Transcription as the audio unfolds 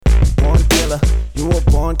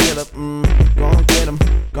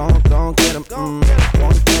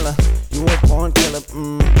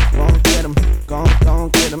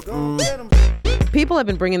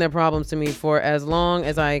bringing their problems to me for as long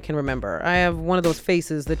as I can remember. I have one of those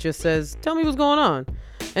faces that just says, tell me what's going on.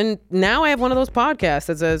 And now I have one of those podcasts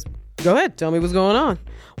that says, go ahead, tell me what's going on.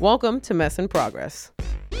 Welcome to Mess in Progress.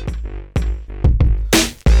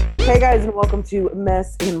 Hey guys, and welcome to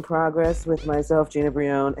Mess in Progress with myself, Gina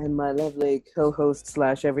Brion, and my lovely co-host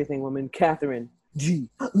slash everything woman, Catherine G.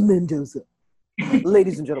 Mendoza.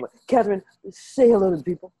 Ladies and gentlemen, Catherine, say hello to the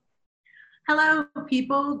people. Hello,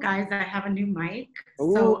 people. Guys, I have a new mic.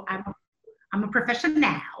 Ooh. So I'm a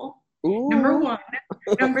professional. Ooh. Number one.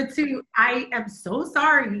 Number two, I am so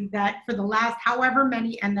sorry that for the last however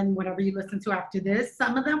many, and then whatever you listen to after this,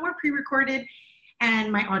 some of them were pre-recorded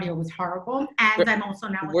and my audio was horrible. And I'm also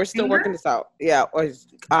now We're still working this out. Yeah,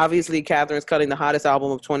 obviously Catherine's cutting the hottest album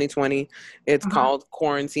of 2020. It's called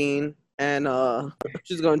Quarantine. And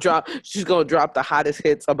she's gonna drop the hottest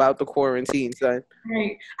hits about the quarantine, son.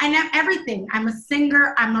 Right. I know everything. I'm a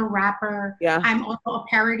singer, I'm a rapper, yeah. I'm also a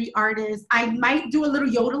parody artist. I might do a little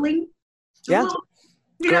yodeling.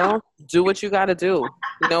 Girl, do what you gotta do.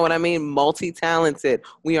 You know what I mean? Multi-talented.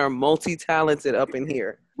 We are multi-talented up in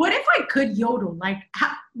here. What if I could yodel? Like,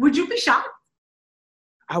 would you be shocked?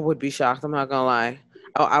 I would be shocked. I'm not gonna lie.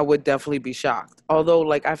 I would definitely be shocked. Although,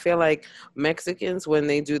 like, I feel like Mexicans, when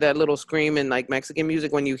they do that little scream in, like, Mexican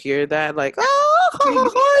music, when you hear that, like,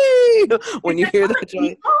 when you hear that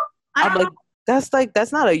joint, I'm like,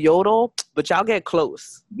 that's not a yodel, but y'all get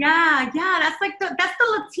close. Yeah, that's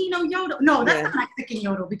the Latino yodel. No, that's the Mexican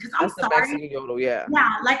yodel, because that's the Mexican yodel, yeah.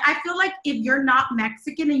 Yeah, like, I feel like if you're not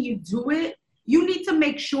Mexican and you do it, you need to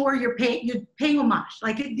make sure you're paying homage.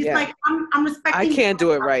 Like, it's like, I'm respecting. I can't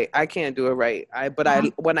do it right.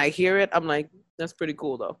 When I hear it, I'm like, that's pretty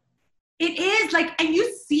cool though. It is, like, and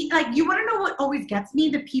you see, like, you want to know what always gets me?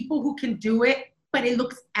 The people who can do it, but it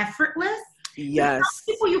looks effortless. Yes.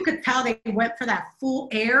 Some people you could tell they went for that full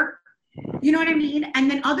air. You know what I mean? And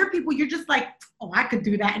then other people, you're just like, oh, I could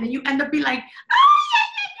do that. And then you end up being like, oh,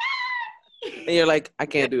 and you're like, I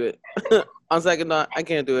can't do it. On second thought, I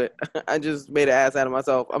can't do it. I just made an ass out of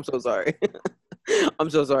myself. I'm so sorry. I'm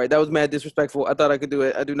so sorry. That was mad disrespectful. I thought I could do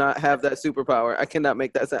it. I do not have that superpower. I cannot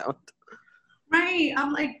make that sound. Right.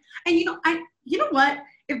 I'm like, and you know what?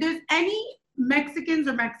 If there's any Mexicans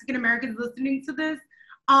or Mexican Americans listening to this,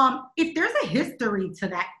 if there's a history to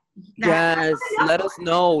that yes, let us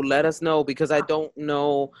know, because I don't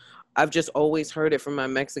know. I've just always heard it from my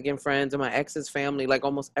Mexican friends and my ex's family. Like,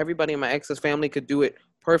 almost everybody in my ex's family could do it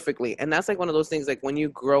perfectly. And that's like one of those things, like, when you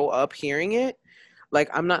grow up hearing it, like,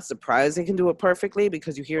 I'm not surprised they can do it perfectly,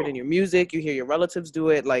 because you hear it in your music, you hear your relatives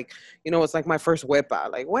do it. Like, you know, it's like my first wepa,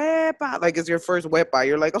 like, wepa, like, it's your first wepa.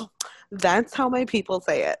 You're like, oh, that's how my people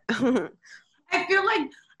say it. I feel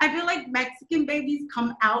like Mexican babies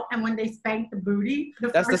come out, and when they spank the booty,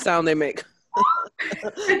 that's the sound they make.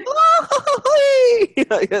 That's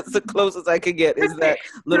the closest I could get, is that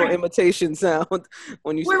little imitation sound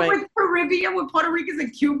when you spank. With Caribbean, with Puerto Ricans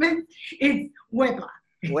and Cubans, it's huepa.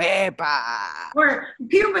 Where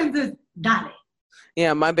Cubans is dale.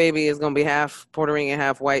 Yeah, my baby is gonna be half Puerto Rican,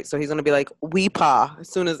 half white, so he's gonna be like weepaw as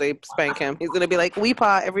soon as they spank him. He's gonna be like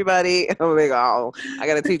weepaw, everybody. And I'm like, oh, I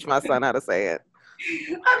gotta teach my son how to say it.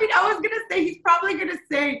 I mean, I was gonna say he's probably gonna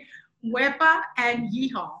say huepa and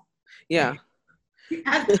yeehaw. Yeah.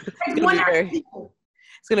 It's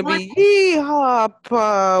gonna be yeehaw.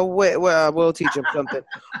 Well, we'll teach him something.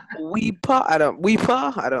 Weepaw. I don't. We'll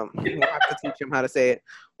have to teach him how to say it.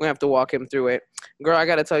 We have to walk him through it. Girl, I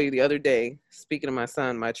gotta tell you, the other day, speaking of my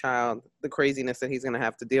son, my child, the craziness that he's gonna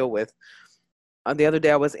have to deal with. The other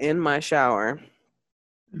day, I was in my shower.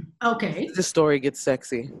 Okay. The story gets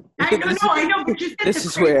sexy. I know, but you said this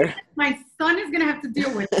is where my son is gonna have to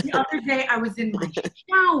deal with. The other day, I was in my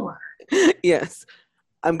shower. Yes,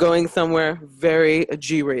 I'm going somewhere very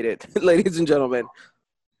G-rated, ladies and gentlemen.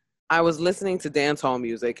 I was listening to dance hall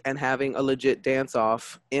music and having a legit dance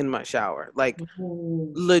off in my shower. Like,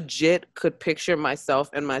 legit could picture myself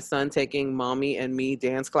and my son taking mommy and me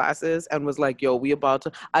dance classes, and was like, yo, we about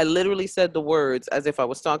to. I literally said the words as if I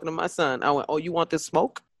was talking to my son. I went, oh, you want this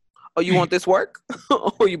smoke? Oh, you want this work?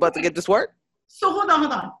 Oh, you about to get this work? So hold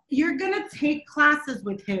on. You're going to take classes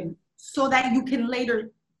with him so that you can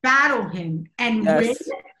later battle him and win?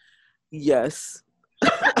 Yes.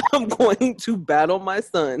 I'm going to battle my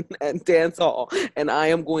son at dance hall, and I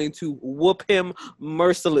am going to whoop him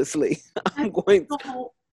mercilessly. I mean,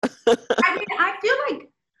 I feel like,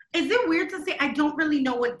 is it weird to say I don't really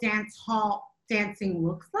know what dance hall dancing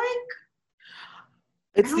looks like?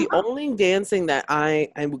 It's the only dancing that I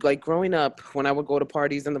would like growing up when I would go to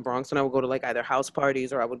parties in the Bronx, when I would go to like either house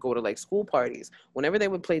parties or I would go to like school parties, whenever they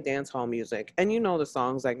would play dance hall music. And you know the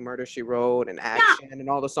songs like Murder, She Wrote and Action and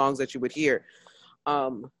all the songs that you would hear.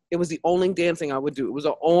 It was the only dancing I would do. It was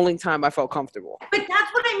the only time I felt comfortable. But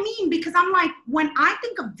that's what I mean, because I'm like, when I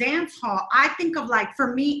think of dance hall, I think of like,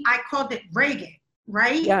 for me, I called it reggae,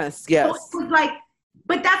 right? Yes. So it was like,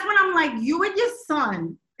 but that's when I'm like, you and your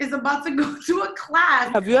son is about to go to a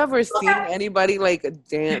class. Have you ever seen anybody like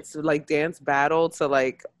dance battle to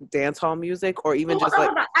like dance hall music, or even just like?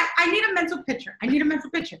 I need a mental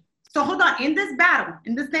picture. So hold on. In this battle,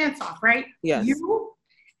 in this dance off, right? Yes. You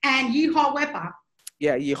and Yeehaw Wepa.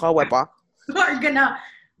 Yeah, Yeehaw Wepa. Are gonna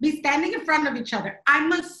be standing in front of each other.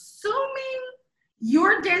 I'm assuming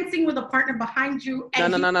you're dancing with a partner behind you.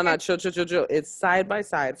 And no. Chill. It's side by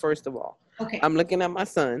side, first of all. Okay. I'm looking at my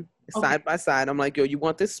son, side by side. I'm like, yo, you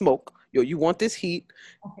want this smoke? Yo, you want this heat?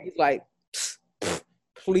 Okay. He's like,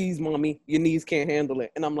 please, mommy, your knees can't handle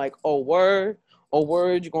it. And I'm like, oh, word?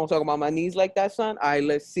 You gonna talk about my knees like that, son? All right,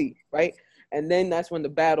 let's see, right? And then that's when the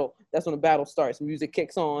battle starts. Music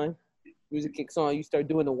kicks on. You start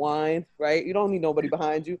doing the whine, right? You don't need nobody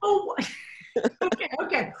behind you. Oh,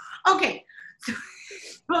 okay.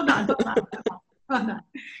 Hold on.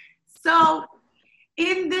 So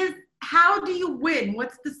in this, how do you win?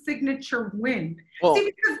 What's the signature win? Well,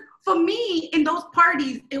 see, because for me, in those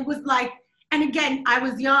parties, it was like, and again, I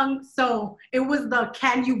was young, so it was the,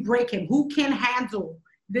 can you break him? Who can handle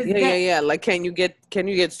this? Yeah. Like, can you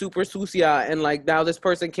get super sucia, and like now this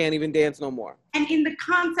person can't even dance no more. And in the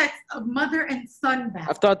context of mother and son battle.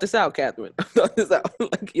 I've thought this out, Catherine.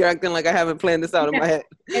 Like, you're acting like I haven't planned this out in my head.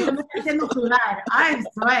 I'm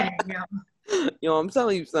sweating, yo. I'm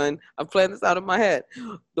telling you, son, I've planned this out in my head.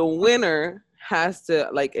 The winner has to,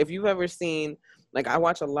 like, if you've ever seen, like, I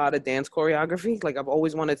watch a lot of dance choreography. Like, I've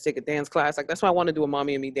always wanted to take a dance class. Like, that's why I want to do a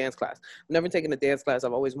Mommy and Me dance class. I've never taken a dance class.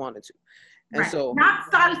 I've always wanted to. And right. so,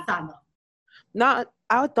 not salsa though.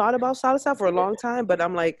 I thought about salsa for a long time, but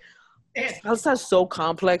I'm like, salsa is so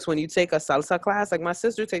complex when you take a salsa class. Like, my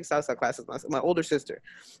sister takes salsa classes, my older sister,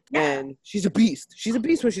 and she's a beast. She's a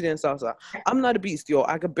beast when she dances salsa. I'm not a beast, yo.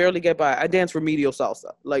 I could barely get by. I dance remedial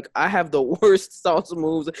salsa. Like, I have the worst salsa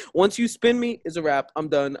moves. Once you spin me, it's a wrap. I'm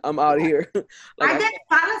done. I'm out of here. I did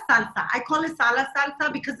salsa. I call it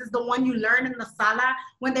salsa because it's the one you learn in the sala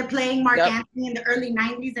when they're playing Mark Anthony in the early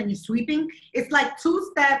 90s and you're sweeping. It's like 2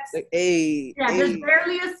 steps. Like, there's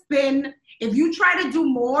barely a spin. If you try to do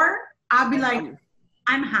more, I'll be like,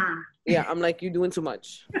 I'm high. Yeah, I'm like, you're doing too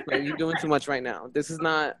much. Like, you're doing too much right now. This is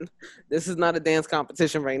not a dance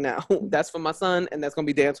competition right now. That's for my son, and that's gonna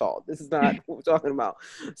be dance hall. This is not what we're talking about.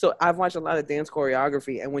 So I've watched a lot of dance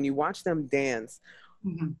choreography, and when you watch them dance,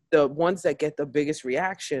 the ones that get the biggest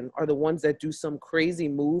reaction are the ones that do some crazy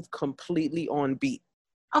move completely on beat.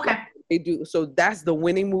 Okay. They do. So that's the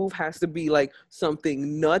winning move, has to be like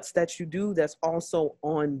something nuts that you do that's also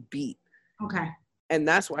on beat. Okay. And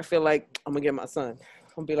that's why I feel like I'm gonna get my son. I'm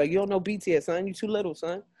gonna be like, you don't know beats yet, son. You too little,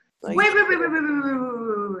 son. Like, wait.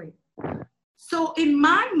 So in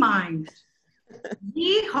my mind,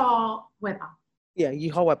 Yeehaw Wepa. Yeah,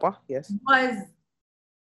 Yeehaw Wepa, yes. Was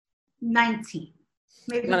 19.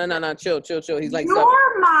 Maybe. No. Chill. He's like Your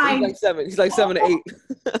 7. mind. He's like 7. He's like 7 to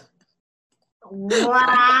 8. Wow.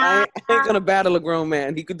 I ain't gonna battle a grown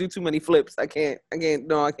man. He could do too many flips. I can't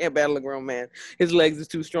battle a grown man. His legs is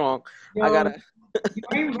too strong. Yo,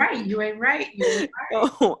 you ain't right.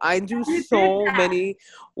 Oh, I do so many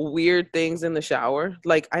weird things in the shower.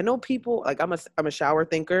 Like, I know people, like, I'm a shower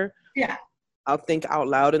thinker. Yeah. I'll think out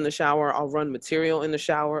loud in the shower. I'll run material in the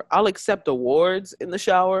shower. I'll accept awards in the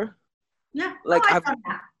shower. Yeah. Like,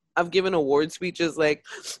 I've given award speeches like,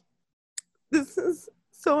 this is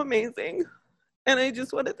so amazing. And I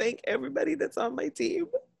just want to thank everybody that's on my team.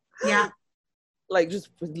 Yeah. Like, just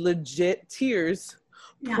legit tears.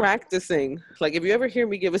 Practicing. Like, if you ever hear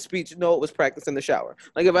me give a speech, no, it was practice in the shower.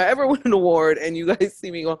 Like, if I ever win an award and you guys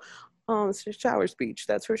see me go, oh, it's her shower speech.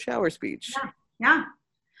 That's her shower speech. Yeah.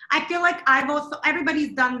 I feel like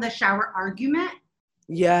everybody's done the shower argument.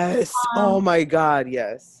 Yes. Oh my God.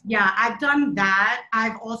 Yes. Yeah, I've done that.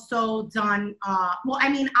 I've also done, I'm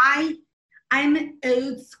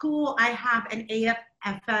old school. I have an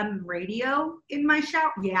AM/FM radio in my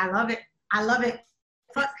shower. Yeah, I love it.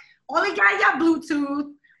 But all the guys got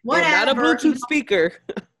Bluetooth, whatever. Not a Bluetooth speaker.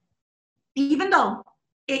 Even though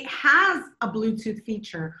it has a Bluetooth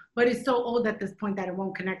feature, but it's so old at this point that it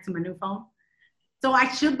won't connect to my new phone. So I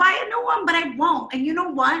should buy a new one, but I won't. And you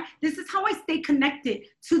know what? This is how I stay connected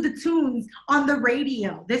to the tunes on the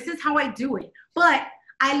radio. This is how I do it. But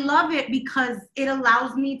I love it because it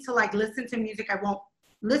allows me to like listen to music I won't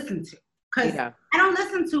listen to. Because I don't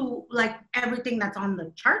listen to like everything that's on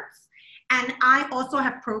the charts. And I also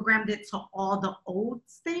have programmed it to all the old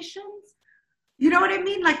stations. You know what I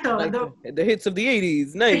mean? Like the hits of the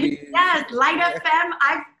 80s, 90s. Yes, Light FM.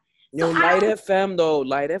 Light FM though.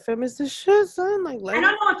 Light FM is the shit, son. Like I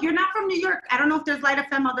don't know if you're not from New York. I don't know if there's Light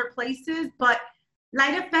FM other places, but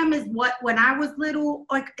Light FM is what when I was little,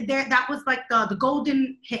 like that was like the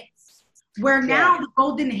golden hits. Where now the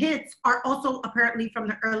golden hits are also apparently from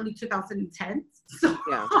the early 2010s. So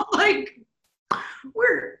like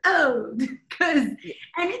we're old because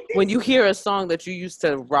when you hear a song that you used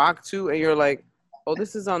to rock to and you're like, oh,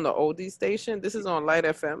 this is on the oldie station. This is on Light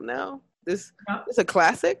FM now. This is a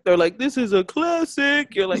classic. They're like, this is a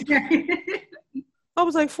classic. You're like, I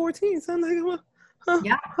was like 14. So I'm like,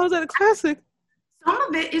 how's that a classic? Some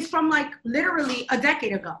of it is from like literally a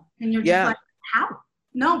decade ago, and you're just like, how?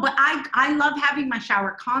 No, but I love having my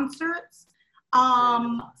shower concerts.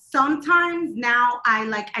 Sometimes now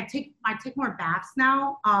I take more baths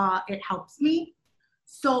now. It helps me.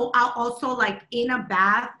 So I'll also like in a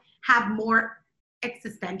bath have more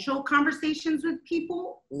existential conversations with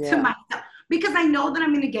people to myself, because I know that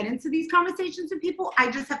I'm going to get into these conversations with people.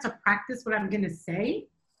 I just have to practice what I'm going to say.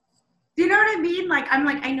 Do you know what I mean? Like, I'm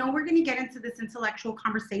like, I know we're going to get into this intellectual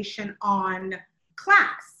conversation on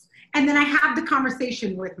class, and then I have the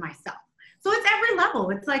conversation with myself. So it's every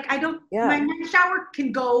level. It's like, my shower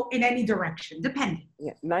can go in any direction, depending.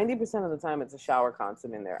 Yeah, 90% of the time it's a shower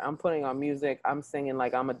concert in there. I'm putting on music. I'm singing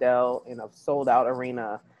like I'm Adele in a sold out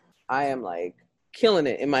arena. I am like killing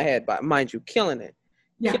it in my head, but mind you, killing it.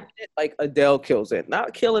 Yeah. Killing it like Adele kills it.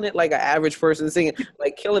 Not killing it like an average person singing,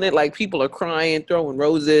 like killing it like people are crying, throwing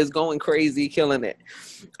roses, going crazy, killing it.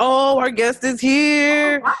 Oh, our guest is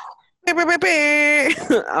here. Oh, wow.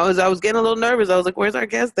 I was getting a little nervous. I was like, where's our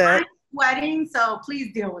guest at? I'm sweating, so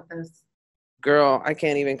please deal with this. Girl, I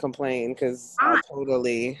can't even complain because I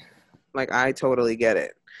totally get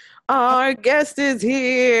it. Our guest is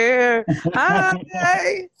here.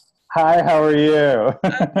 Hi. Hi, how are you?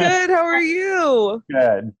 I'm good. How are you?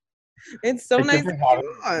 Good. It's so nice to have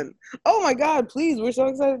you on. Oh my God, please. We're so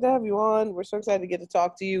excited to have you on. We're so excited to get to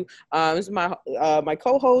talk to you. This is my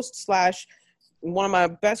co-host / one of my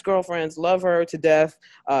best girlfriends. Love her to death.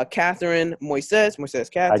 Catherine Moises.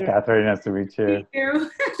 Catherine. Hi, Catherine. Nice to meet you. Thank you.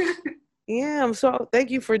 Yeah, thank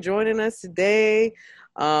you for joining us today.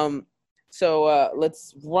 So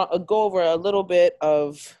let's go over a little bit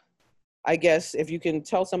of, I guess, if you can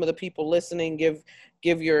tell some of the people listening, give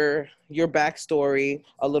your backstory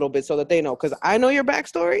a little bit so that they know, because I know your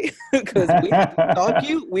backstory because we had to stalk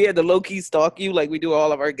you. We had to low key stalk you like we do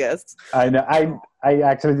all of our guests. I know. I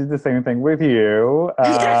actually did the same thing with you.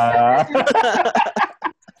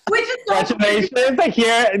 Which is congratulations!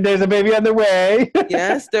 Here, there's a baby on the way.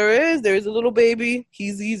 Yes, there is. There is a little baby.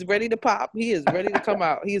 He's ready to pop. He is ready to come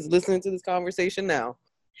out. He is listening to this conversation now.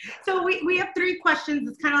 So we have 3 questions.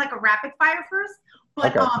 It's kind of like a rapid fire first,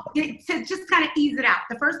 but to just kind of ease it out.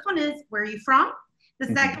 The first one is, where are you from?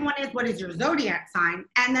 The second one is, what is your zodiac sign?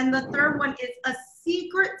 And then the third one is a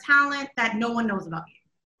secret talent that no one knows about you.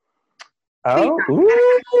 Oh,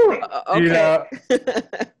 okay. You know,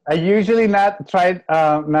 I usually not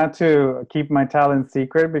to keep my talent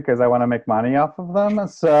secret because I want to make money off of them.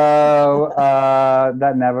 So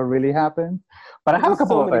that never really happened. But I have a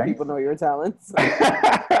couple of things. So many people know your talents.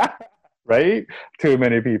 Right? Too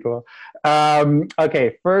many people.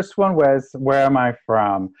 Okay, first one was, where am I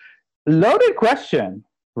from? Loaded question,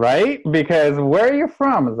 right? Because where are you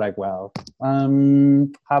from? It's like, well,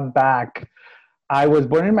 I'm back. I was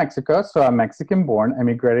born in Mexico, so I'm Mexican born. I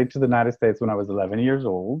immigrated to the United States when I was 11 years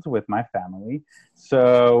old with my family.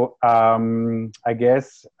 So I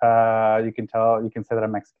guess you can say that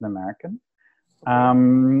I'm Mexican American.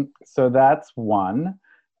 So that's one.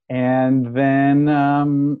 And then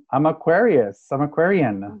I'm Aquarius. I'm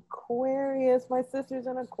Aquarian. Aquarius. My sister's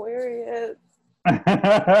an Aquarius.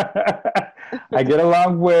 I get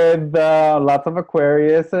along with lots of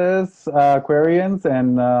Aquarians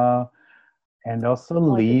and also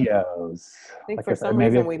Leos. I think for some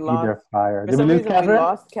reason we lost. Did we lose Catherine? We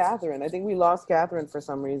lost Catherine. I think we lost Catherine for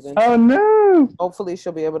some reason. Oh no! Hopefully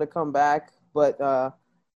she'll be able to come back. But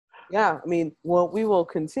yeah, I mean, well, we will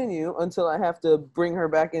continue until I have to bring her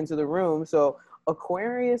back into the room. So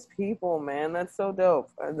Aquarius people, man, that's so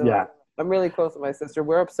dope. Yeah, I'm really close with my sister.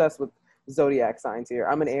 We're obsessed with zodiac signs here.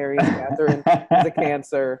 I'm an Aries. Catherine is a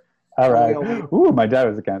Cancer. All right. Ooh, my dad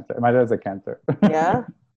was a Cancer. My dad's a Cancer. Yeah.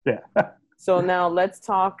 Yeah. So now let's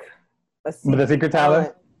talk the secret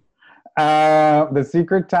talent. The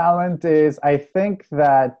secret talent is, I think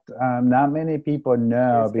that not many people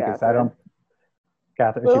know. Here's because Catherine. I don't.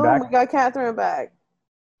 Catherine, is she back? We got Catherine back.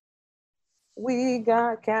 We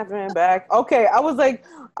got Catherine back. Okay, I was like,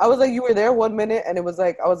 you were there 1 minute, and I was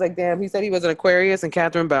like, damn. He said he was an Aquarius, and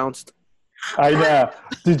Catherine bounced. I know.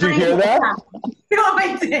 Did you hear that? No,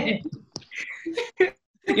 I did.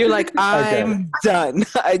 You're like, I'm done.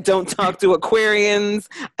 I don't talk to Aquarians.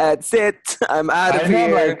 That's it. I'm out of I know,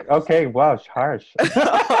 here. like, okay, wow, harsh.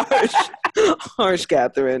 Harsh,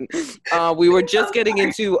 Catherine. We were just getting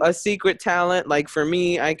into a secret talent. Like for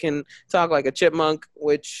me, I can talk like a chipmunk,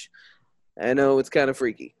 which I know it's kind of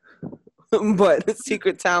freaky. But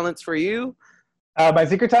secret talents for you? My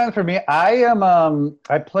secret talent for me,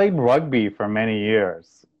 I played rugby for many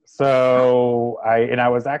years. So I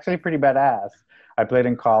was actually pretty badass. I played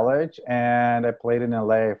in college and I played in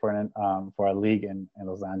LA for a league in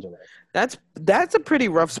Los Angeles. That's a pretty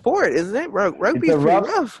rough sport, isn't it? Rugby's It's a pretty rough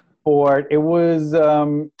rough. sport. It was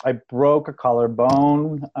I broke a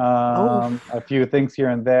collarbone, Oh. a few things here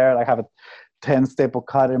and there. I have a 10 staple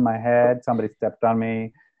cut in my head. Somebody stepped on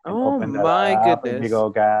me and Oh opened that my up, a big goodness.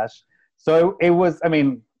 old gash. So it was, I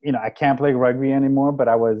mean, I can't play rugby anymore, but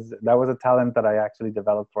that was a talent that I actually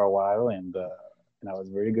developed for a while, and I was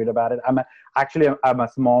very good about it. I'm a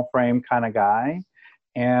small frame kind of guy,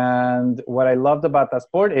 and what I loved about that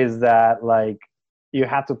sport is that like you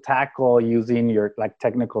have to tackle using your like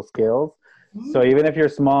technical skills. So even if you're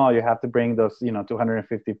small, you have to bring those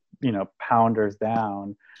 250 pounders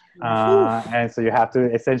down, and so you have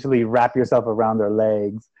to essentially wrap yourself around their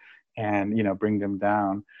legs and bring them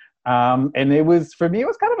down. And it was, for me, it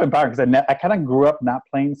was kind of empowering because I kind of grew up not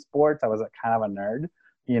playing sports. I was kind of a nerd,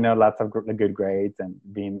 lots of good grades and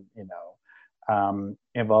being,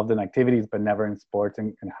 involved in activities, but never in sports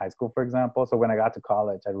in high school, for example. So when I got to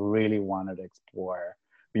college, I really wanted to explore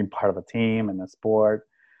being part of a team and a sport.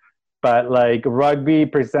 But like rugby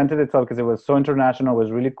presented itself because it was so international. It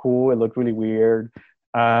was really cool. It looked really weird.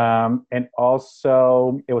 And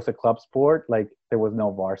also it was a club sport. Like there was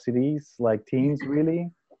no varsities, like teams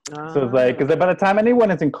really. So it's like, because by the time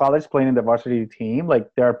anyone is in college playing in the varsity team, like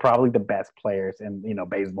they're probably the best players in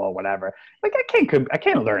baseball, whatever. Like I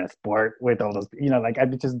can't learn a sport with all those, like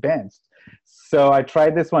I'd be just benched. So I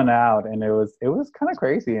tried this one out, and it was kind of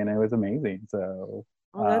crazy, and it was amazing. So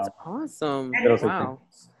that's awesome! was Wow,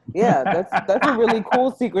 yeah, that's a really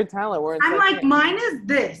cool secret talent. Where it's I'm like mine is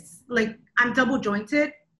this. Like I'm double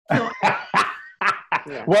jointed, so.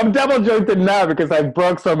 Yeah. Well, I'm double jointed now because I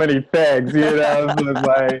broke so many things, So it's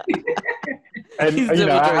like, and He's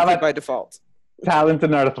double jointed by default. Talent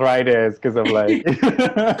in arthritis because of like.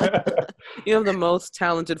 You have the most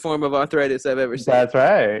talented form of arthritis I've ever seen. That's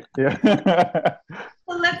right. Yeah.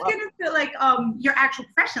 So let's get into like your actual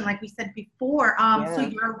profession, like we said before. So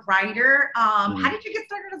you're a writer. How did you get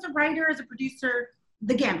started as a writer, as a producer?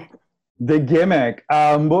 The gamut. The gimmick.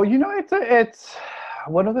 Well, it's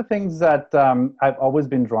one of the things that I've always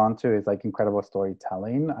been drawn to is like incredible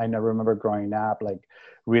storytelling. I never remember growing up like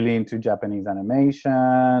really into Japanese animation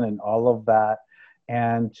and all of that,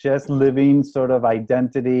 and just living sort of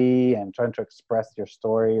identity and trying to express your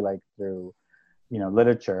story like through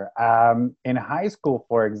literature. In high school,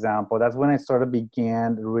 for example, that's when I sort of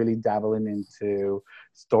began really dabbling into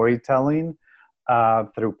storytelling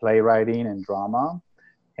through playwriting and drama.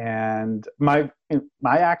 And my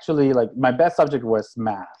actually like my best subject was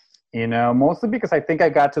math, mostly because I think I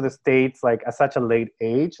got to the States like at such a late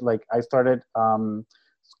age. Like I started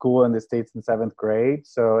school in the States in 7th grade,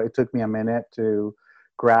 so it took me a minute to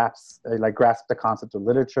grasp the concept of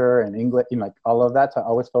literature and English, like all of that. So I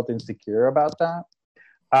always felt insecure about that.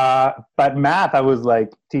 But math, I was like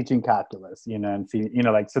teaching calculus, and see,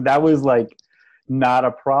 so that was like not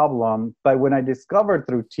a problem. But when I discovered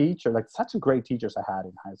through like such great teachers I had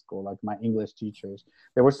in high school, like my English teachers,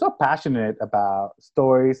 they were so passionate about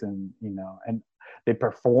stories and they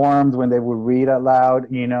performed when they would read out loud,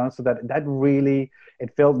 so that really, it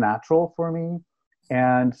felt natural for me,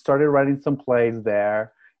 and started writing some plays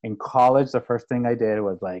there. In college, the first thing I did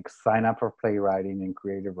was like sign up for playwriting and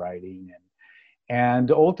creative writing.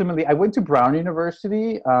 And ultimately, I went to Brown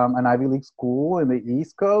University, an Ivy League school in the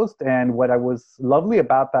East Coast. And what I was lovely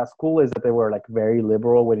about that school is that they were like very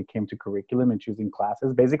liberal when it came to curriculum and choosing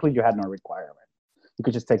classes. Basically, you had no requirement. You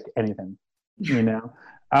could just take anything,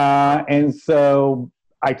 And so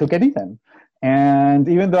I took anything. And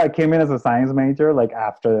even though I came in as a science major, like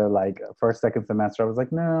after like first, second semester, I was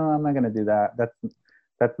like, no, I'm not going to do that.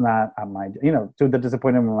 That's not my, to the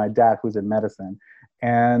disappointment of my dad, who's in medicine.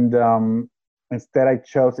 And instead, I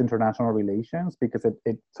chose international relations because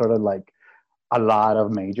it sort of like a lot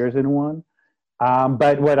of majors in one.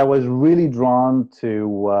 But what I was really drawn to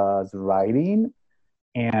was writing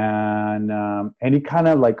and any kind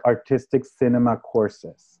of like artistic cinema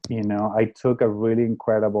courses. I took a really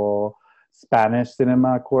incredible Spanish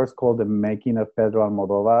cinema course called The Making of Pedro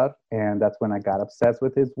Almodovar. And that's when I got obsessed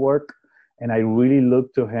with his work. And I really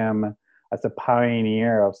looked to him as a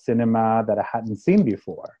pioneer of cinema that I hadn't seen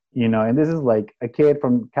before, you know. And this is like a kid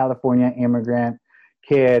from California, immigrant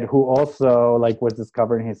kid who also like was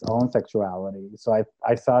discovering his own sexuality. So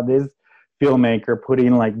I saw this filmmaker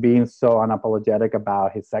putting like being so unapologetic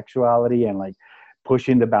about his sexuality and like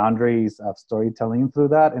pushing the boundaries of storytelling through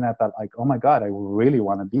that. And I thought like, oh my God, I really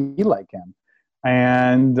want to be like him.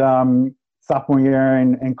 And sophomore year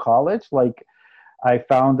in college, like I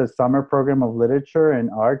found a summer program of literature and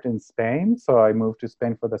art in Spain. So I moved to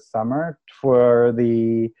Spain for the summer for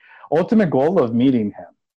the ultimate goal of meeting him.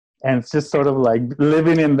 And it's just sort of like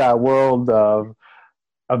living in that world of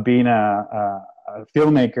being a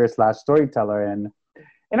filmmaker / storyteller. And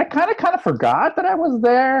I kind of forgot that I was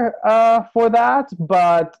there for that.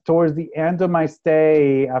 But towards the end of my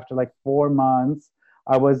stay, after like 4 months,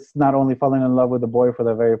 I was not only falling in love with the boy for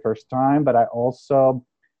the very first time, but I also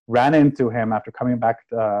ran into him after coming back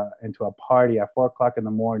into a party at 4 o'clock in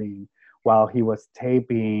the morning while he was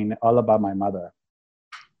taping All About My Mother.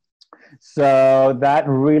 So that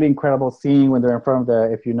really incredible scene when they're in front of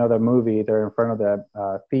the, if you know the movie, they're in front of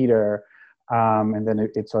the theater, and then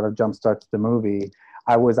it sort of jumpstarts the movie.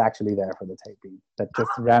 I was actually there for the taping that just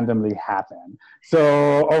randomly happened.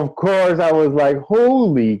 So of course I was like,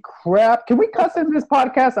 holy crap. Can we cuss in this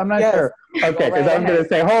podcast? I'm not sure. Okay, because I was going to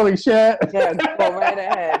say, holy shit. Yeah, go right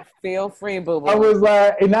ahead. Feel free, boo-boo. I was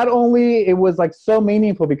like, and not only it was like so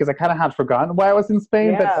meaningful because I kind of had forgotten why I was in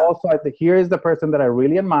Spain, but also I think here is the person that I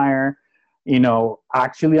really admire, you know,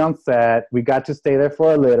 actually on set. We got to stay there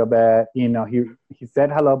for a little bit. You know, he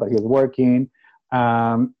said hello, but he was working.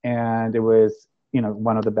 And it was, you know,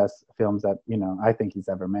 one of the best films that, you know, I think he's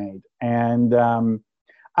ever made. And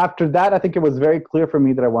after that, I think it was very clear for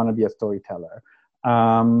me that I want to be a storyteller.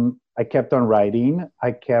 I kept on writing.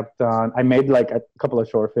 I made like a couple of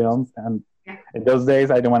short films. And in those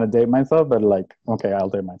days, I didn't want to date myself, but like, okay, I'll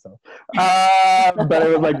date myself. But it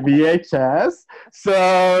was like VHS.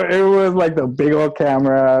 So it was like the big old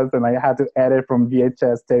cameras, and I had to edit from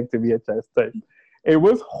VHS tape to VHS tape. It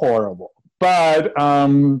was horrible. But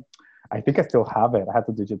I think I still have it. I have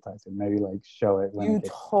to digitize it, maybe like show it. You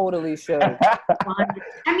totally should.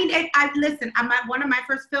 I mean, listen, one of my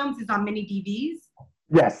first films is on mini DVs.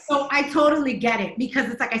 Yes. So I totally get it because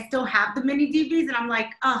it's like I still have the mini DVs and I'm like,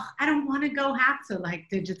 oh, I don't want to go have to like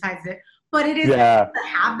digitize it. But it is to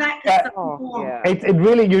have that. It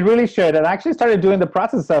really, you really should. And I actually started doing the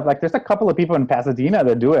process of like, there's a couple of people in Pasadena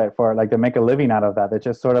that do it for like, they make a living out of that. They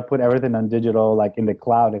just sort of put everything on digital, like in the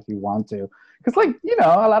cloud if you want to. Because like, you know,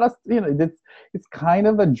 a lot of, you know, it's kind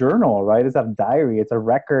of a journal, right? It's a diary. It's a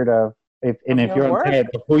record of, if you're on tape,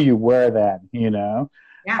 of who you were then, you know?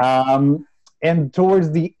 Yeah. And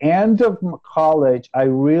towards the end of college, I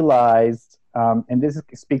realized, and this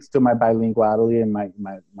speaks to my bilinguality and my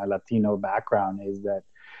Latino background, is that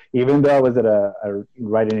even though I was at a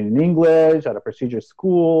writing in English, at a procedure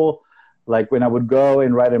school, like when I would go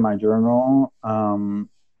and write in my journal, and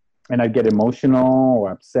I'd get emotional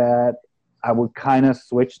or upset, I would kind of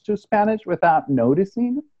switch to Spanish without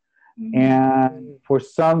noticing. Mm-hmm. And for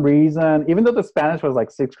some reason, even though the Spanish was like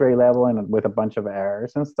 6th grade level and with a bunch of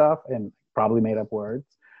errors and stuff and probably made up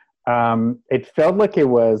words, it felt like it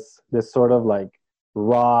was this sort of like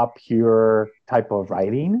raw, pure type of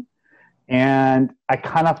writing. And I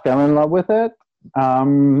kind of fell in love with it.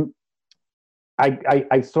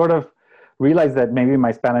 I sort of realized that maybe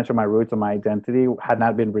my Spanish or my roots or my identity had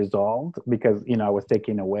not been resolved because, you know, I was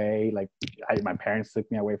taken away. Like my parents took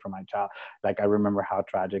me away from my child. Like I remember how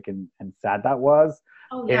tragic and sad that was.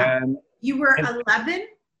 Oh yeah. And you were 11?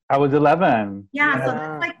 I was 11. Yeah, so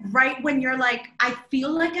that's like right when you're like, I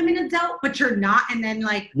feel like I'm an adult, but you're not. And then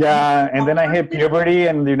like. Yeah, and then I hit puberty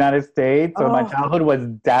in the United States. So my childhood was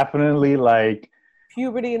definitely like.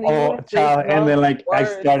 Puberty in the United States. And then like I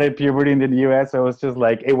started puberty in the US. So it was just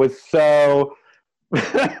like, it was so.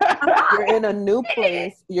 You're in a new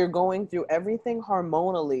place. You're going through everything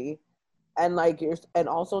hormonally. And like and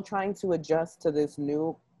also trying to adjust to this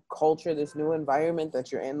new culture, this new environment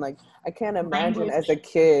that you're in. Like I can't imagine as a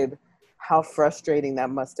kid how frustrating that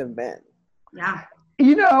must have been. Yeah.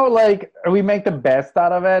 You know, like we make the best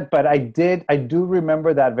out of it, but I do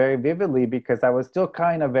remember that very vividly because I was still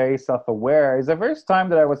kind of very self-aware. It's the first time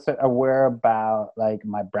that I was aware about like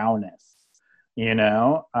my brownness, you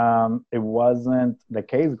know. It wasn't the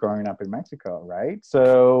case growing up in Mexico, right?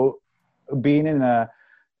 So being in a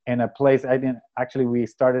place, we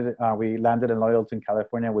landed in Loyalton,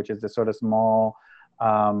 California, which is the sort of small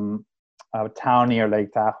town near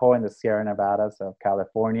Lake Tahoe in the Sierra Nevadas of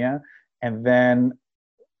California. And then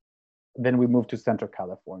we moved to Central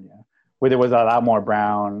California, where there was a lot more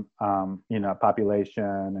brown, population,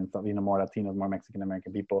 and some, more Latinos, more Mexican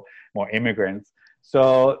American people, more immigrants.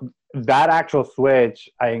 So that actual switch,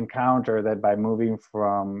 I encountered that by moving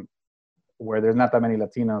from where there's not that many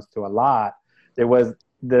Latinos to a lot, there was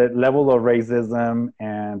the level of racism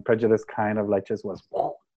and prejudice kind of like just was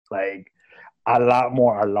like a lot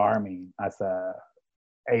more alarming as a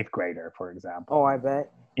 8th grader, for example. Oh, I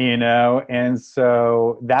bet. And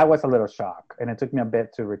so that was a little shock, and it took me a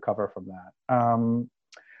bit to recover from that.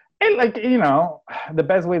 And like, the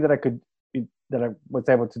best way that I was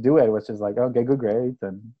able to do it was just like, get good grades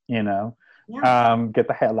and, get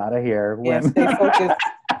the hell out of here. Yeah, stay focused.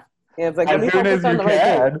 Yeah, it's like, let me focus on the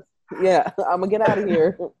right thing. Yeah, I'm gonna get out of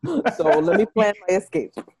here. So let me plan my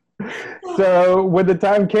escape. So when the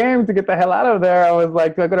time came to get the hell out of there, I was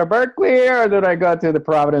like, do I go to Berkeley or did I go to the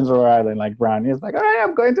Providence, Rhode Island, like Brown? He's like, all right,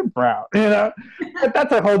 I'm going to Brown, But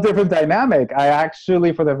that's a whole different dynamic. I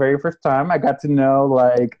actually, for the very first time, I got to know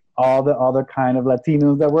like all the other kind of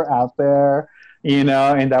Latinos that were out there, and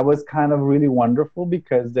that was kind of really wonderful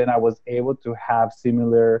because then I was able to have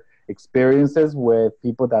similar experiences with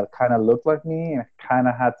people that kind of looked like me and kind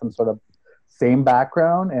of had some sort of same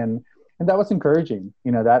background, and that was encouraging.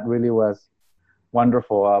 That really was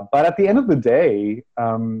wonderful. But at the end of the day,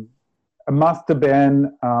 I must have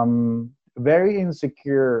been very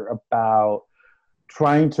insecure about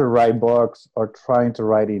trying to write books or trying to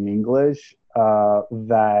write in English,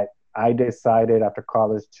 that I decided after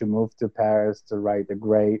college to move to Paris to write the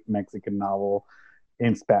great Mexican novel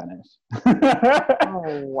in Spanish.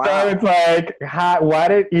 Oh, wow. So it's like, why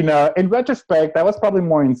did, in retrospect, that was probably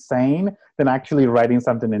more insane than actually writing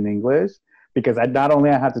something in English, because I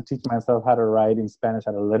had to teach myself how to write in Spanish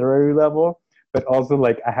at a literary level, but also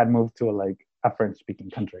like I had moved to a French-speaking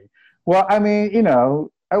country. Well, I mean,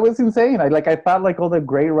 I was insane. I thought like all the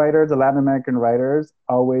great writers, the Latin American writers,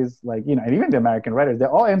 always like, and even the American writers, they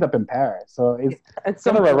all end up in Paris. So it's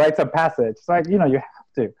sort of a rites of passage. So you have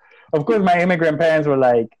to. Of course, my immigrant parents were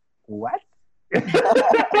like, what?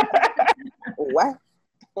 What?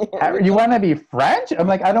 You want to be French? I'm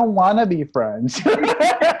like, I don't want to be French.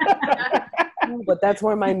 But that's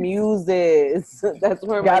where my muse is. That's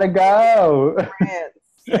where gotta go. France.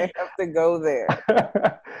 I have to go there.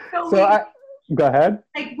 Go ahead.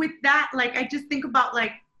 Like with that, like I just think about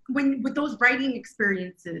like with those writing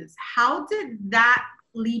experiences, how did that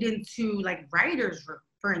lead into like writers,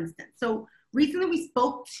 for instance? So recently we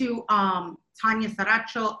spoke to Tanya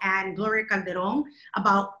Saracho and Gloria Calderon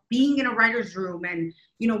about being in a writer's room and,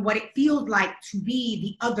 what it feels like to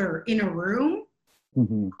be the other in a room.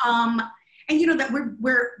 Mm-hmm. And that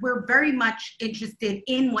we're very much interested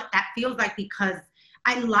in what that feels like because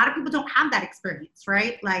a lot of people don't have that experience,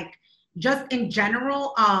 right? Like just in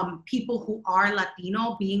general, people who are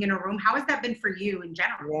Latino being in a room, how has that been for you in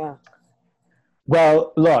general? Yeah.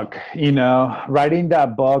 Well, look, writing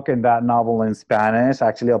that book and that novel in Spanish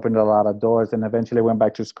actually opened a lot of doors, and eventually went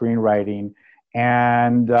back to screenwriting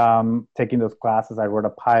and taking those classes. I wrote a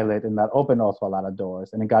pilot, and that opened also a lot of doors,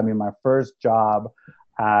 and it got me my first job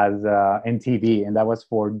as in TV, and that was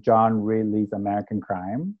for John Ridley's American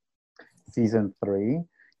Crime, season 3.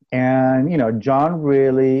 And, John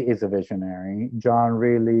really is a visionary. John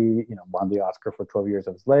really, won the Oscar for 12 Years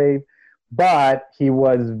a Slave. But he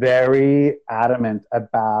was very adamant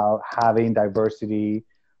about having diversity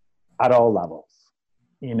at all levels.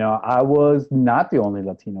 I was not the only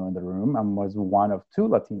Latino in the room. I was one of 2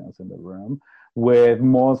 Latinos in the room, with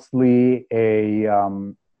mostly a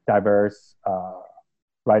diverse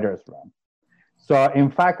writer's room. So, in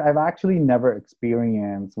fact, I've actually never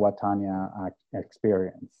experienced what Tanya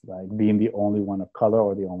experienced, like being the only one of color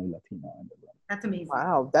or the only Latino in the room. That's amazing.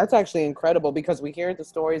 Wow, that's actually incredible because we hear the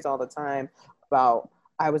stories all the time about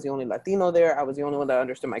I was the only Latino there. I was the only one that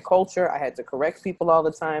understood my culture. I had to correct people all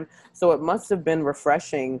the time. So it must have been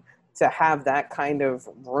refreshing to have that kind of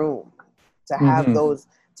room, to have those,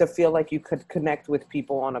 to feel like you could connect with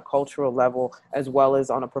people on a cultural level as well as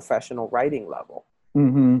on a professional writing level.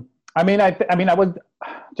 Mm-hmm. I mean, I was,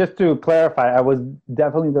 just to clarify, I was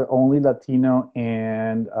definitely the only Latino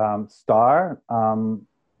in Star.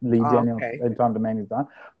 Lee Daniels and Tom Dominguez done,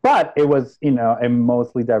 but it was a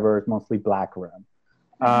mostly diverse, mostly Black room,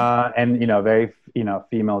 and very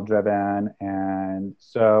female driven, and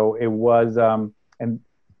so it was and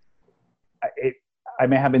I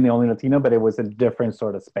may have been the only Latino, but it was a different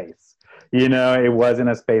sort of space. It wasn't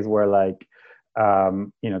a space where like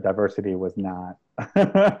diversity was not.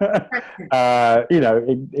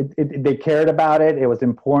 They cared about it. It was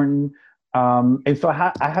important. And so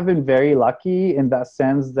I have been very lucky in that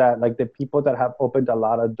sense that like the people that have opened a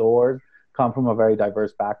lot of doors come from a very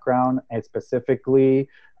diverse background, and specifically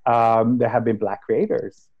there have been Black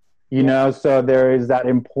creators, you know, so there is that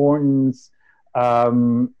importance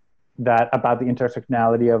that about the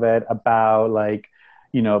intersectionality of it, about like,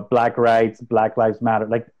 you know, Black rights, Black Lives Matter,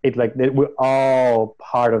 we're all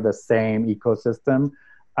part of the same ecosystem,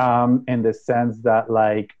 in the sense that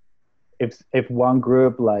like if one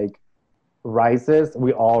group like rises,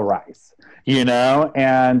 we all rise, you know,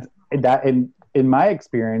 and that in my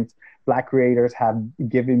experience, Black creators have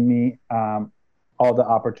given me all the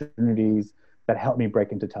opportunities that helped me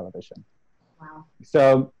break into television. Wow.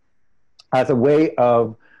 So as a way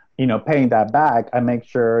of, you know, paying that back, I make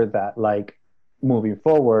sure that like moving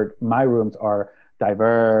forward, my rooms are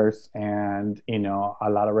diverse and, you know, a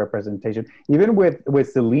lot of representation. Even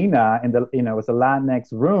with Selena in the, you know, it was a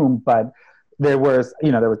Latinx room, but there was,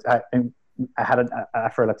 you know, I had an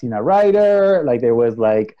Afro-Latina writer, like there was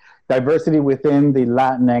like diversity within the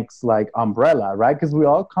Latinx like umbrella, right? Because we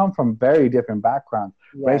all come from very different backgrounds,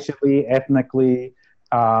 racially, ethnically,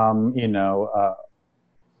 you know,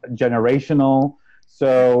 generational.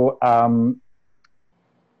 So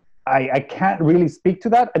I can't really speak to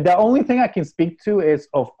that. The only thing I can speak to is,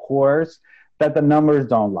 of course, that the numbers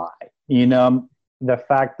don't lie. You know, the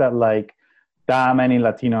fact that like that many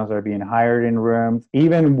Latinos are being hired in rooms,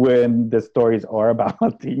 even when the stories are about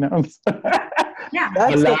Latinos. Yeah,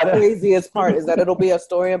 that's the craziest part, is that it'll be a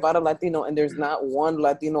story about a Latino and there's not one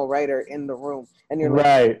Latino writer in the room, and you're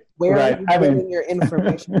like, where are you getting your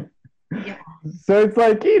information? Yeah. So it's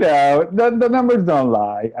like, you know, the numbers don't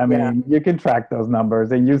lie. I mean, you can track those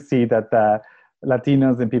numbers and you see that the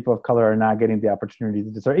Latinos and people of color are not getting the opportunity to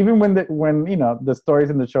deserve, even when you know the stories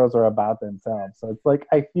in the shows are about themselves. So it's like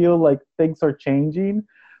I feel like things are changing,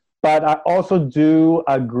 but I also do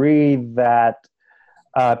agree that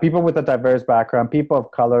people with a diverse background, people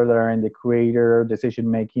of color that are in the creator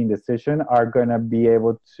decision-making decision are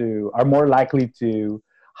more likely to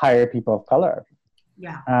hire people of color.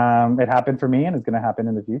 Yeah. It happened for me and it's going to happen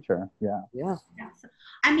in the future. Yeah.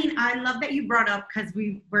 I mean, I love that you brought up, because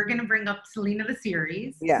we're going to bring up Selena the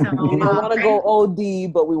series. Yeah. So, we don't want to go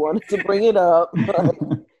OD, but we wanted to bring it up.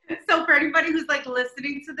 So for anybody who's like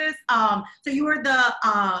listening to this, so you are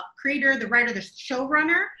the creator, the writer, the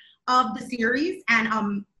showrunner of the series,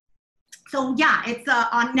 and so yeah, it's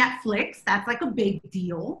on Netflix. That's like a big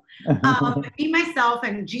deal. Me, myself,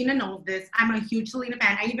 and Gina knows this. I'm a huge Selena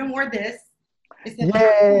fan. I even wore this.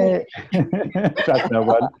 Yay! Trust no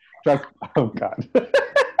one. Oh God.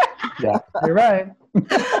 Yeah, you're right.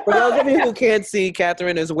 For those of you who can't see,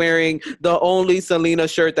 Catherine is wearing the only Selena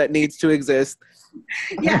shirt that needs to exist.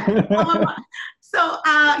 Yeah. So,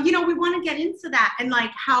 you know, we want to get into that and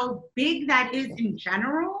like how big that is in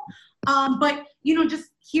general. But, you know, just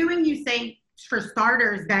hearing you say, for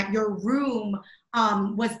starters, that your room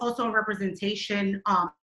was also a representation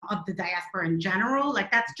of the diaspora in general, like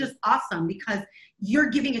that's just awesome, because you're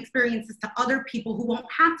giving experiences to other people who won't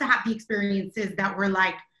have to have the experiences that were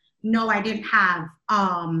like, no, I didn't have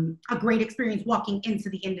a great experience walking into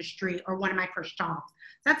the industry or one of my first jobs.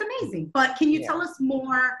 So that's amazing. But can you tell us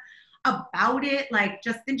more about it, like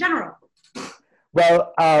just in general?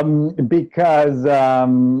 Well, because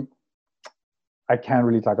I can't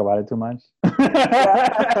really talk about it too much.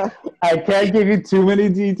 I can't give you too many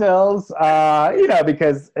details, you know,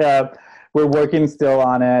 because we're working still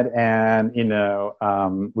on it, and you know,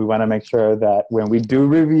 we want to make sure that when we do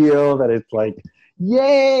reveal, that it's like,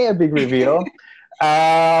 yay, a big reveal.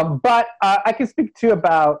 But I can speak to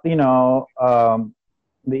about, you know,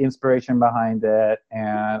 the inspiration behind it,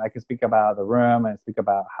 and I can speak about the room and speak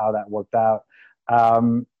about how that worked out.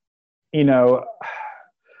 You know,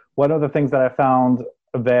 one of the things that I found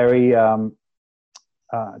very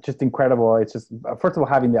just incredible, it's just, first of all,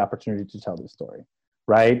 having the opportunity to tell this story,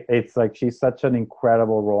 right? It's like she's such an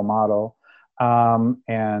incredible role model,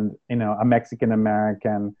 and, you know, a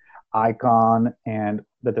Mexican-American icon, and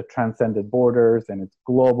that transcended borders and its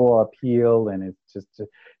global appeal, and it's just,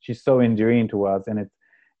 she's so endearing to us,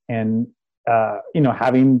 and you know,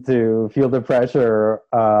 having to feel the pressure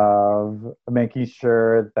of making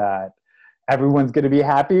sure that everyone's going to be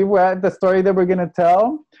happy with the story that we're going to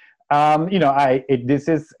tell. You know, this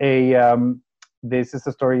is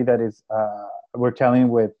a story that is we're telling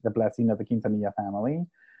with the blessing of the Quintanilla family.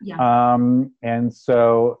 Yeah. And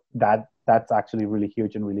so that's actually really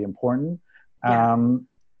huge and really important. Yeah.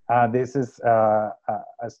 This is a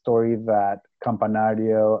story that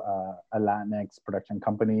Campanario, a Latinx production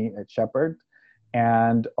company at Shepherd,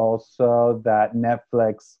 and also that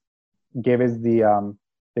Netflix gave us the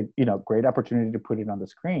you know, great opportunity to put it on the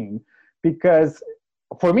screen, because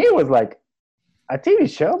for me it was like a TV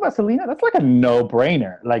show about Selena. That's like a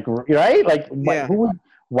no-brainer, like, right? Like, who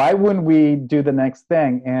why wouldn't we do the next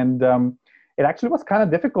thing? And it actually was kind of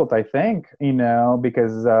difficult, I think,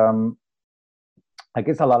 because I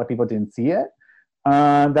guess a lot of people didn't see it.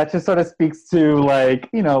 That just sort of speaks to like,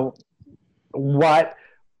 what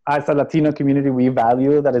as a Latino community we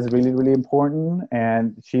value that is really, really important.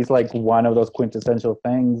 And she's like one of those quintessential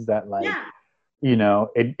things that like,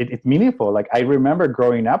 it's meaningful. Like I remember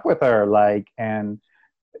growing up with her, like, and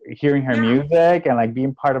hearing her music and like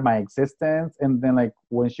being part of my existence. And then like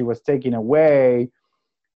when she was taken away,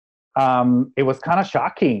 it was kind of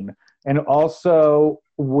shocking. And also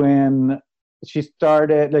when she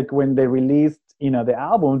started, like when they released, the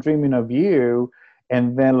album Dreaming of You,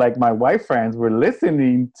 and then like my white friends were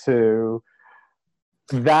listening to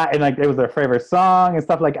that and like it was their favorite song and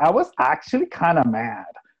stuff, like I was actually kind of mad.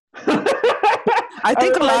 I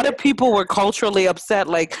think a lot of people were culturally upset,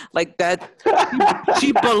 like that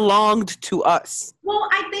she belonged to us. Well,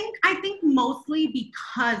 I think mostly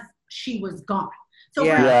because she was gone. So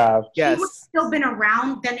yeah, if she would have still been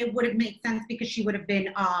around, then it would have made sense because she would have been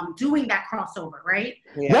doing that crossover, right?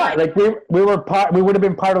 Yeah, like we would have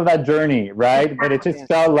been part of that journey, right? But it just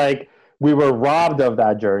felt like we were robbed of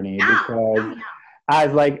that journey because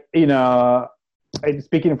as like,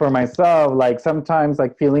 speaking for myself, like sometimes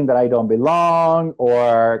like feeling that I don't belong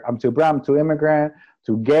or I'm too brown, too immigrant,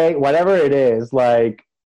 too gay, whatever it is, like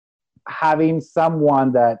having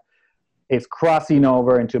someone that is crossing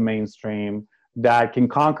over into mainstream that can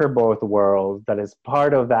conquer both worlds, that is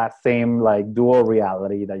part of that same like dual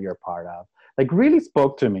reality that you're part of, like really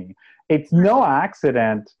spoke to me. It's no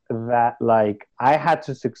accident that like I had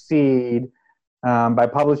to succeed by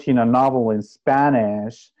publishing a novel in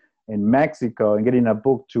Spanish in Mexico and getting a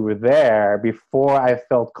book tour there before I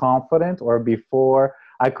felt confident or before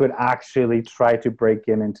I could actually try to break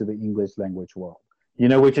into the English language world,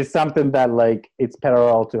 which is something that like it's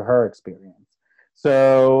parallel to her experience.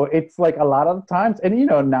 So it's like a lot of times, and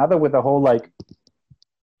now that with the whole like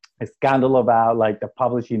scandal about like the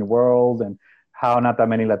publishing world and how not that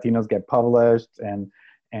many Latinos get published, and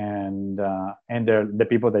they're the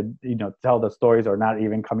people that tell the stories are not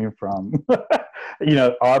even coming from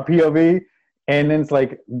our POV, and then it's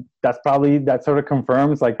like that sort of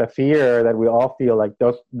confirms like the fear that we all feel, like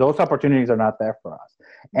those opportunities are not there for us.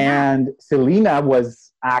 And Selena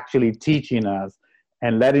was actually teaching us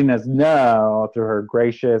and letting us know through her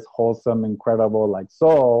gracious, wholesome, incredible like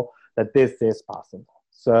soul that this is possible.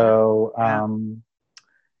 So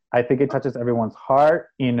I think it touches everyone's heart,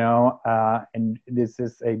 and this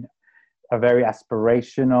is a very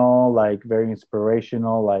aspirational, like very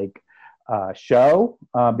inspirational, like show,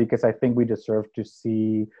 because I think we deserve to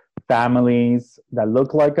see families that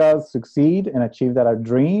look like us succeed and achieve that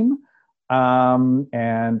dream.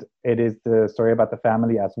 And it is the story about the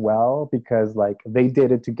family as well, because like they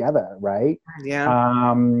did it together, right?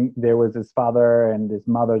 Yeah. There was his father and his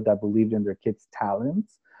mother that believed in their kids'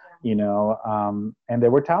 talents, and they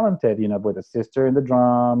were talented, with a sister in the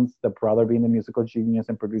drums, the brother being the musical genius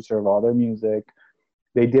and producer of all their music.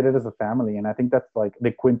 They did it as a family. And I think that's like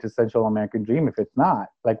the quintessential American dream. If it's not,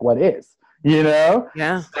 like what is? Yeah.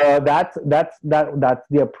 So that's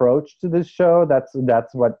the approach to this show.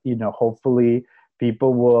 That's what hopefully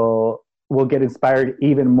people will get inspired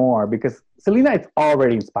even more, because Selena is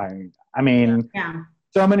already inspiring. I mean,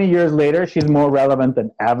 so many years later, she's more relevant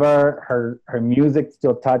than ever. Her music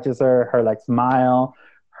still touches her. Her like smile,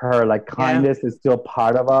 her like kindness is still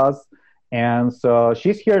part of us. And so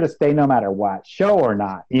she's here to stay no matter what, show or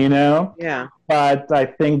not, Yeah. But I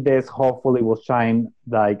think this hopefully will shine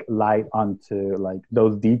like light onto like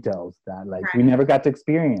those details that like we never got to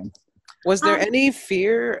experience. Was there any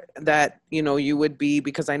fear that, you would be,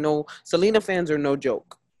 because I know Selena fans are no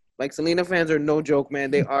joke. Like Selena fans are no joke,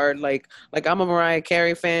 man. They are like I'm a Mariah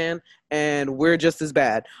Carey fan and we're just as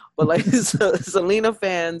bad. But like Selena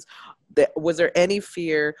fans, was there any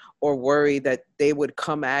fear or worry that they would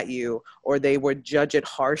come at you or they would judge it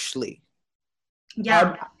harshly?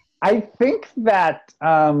 Yeah. I think that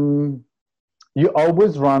you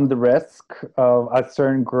always run the risk of a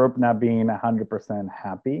certain group not being 100%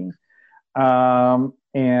 happy.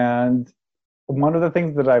 And one of the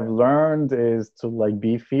things that I've learned is to like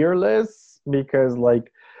be fearless, because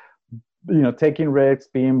like, taking risks,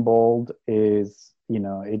 being bold is,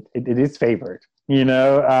 it is favored,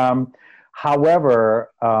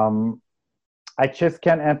 However, I just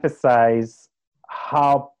can't emphasize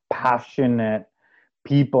how passionate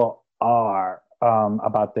people are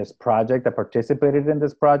about this project, that participated in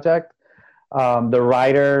this project. The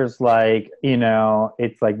writers, like,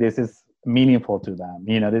 it's like this is meaningful to them.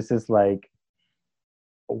 This is like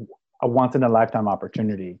a once in a lifetime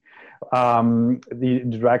opportunity. The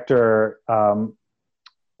director,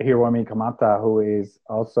 Hiromi Kamata, who is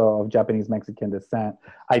also of Japanese Mexican descent,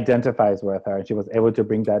 identifies with her. And she was able to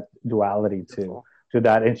bring that duality to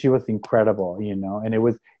that. And she was incredible, you know, and it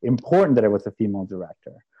was important that it was a female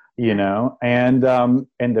director, you know, and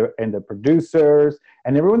the producers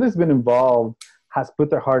and everyone that's been involved has put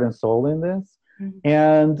their heart and soul in this.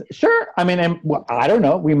 And sure, I mean, I don't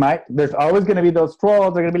know, there's always going to be those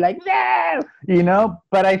trolls. They're going to be like, no, you know,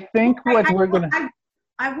 but I think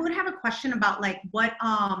I would have a question about like what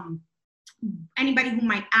anybody who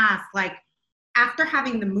might ask, like after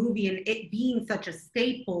having the movie and it being such a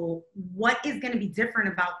staple, what is going to be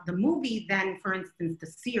different about the movie than, for instance, the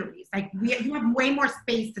series? Like you have way more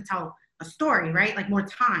space to tell a story, right? Like more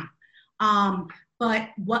time. But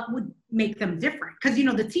what would make them different? Because, you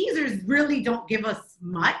know, the teasers really don't give us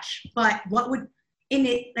much, but what would, in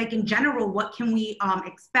it, like in general, what can we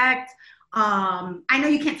expect? I know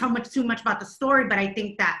you can't tell too much about the story, but I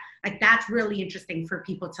think that like that's really interesting for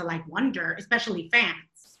people to like wonder, especially fans.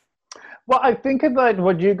 Well, I think that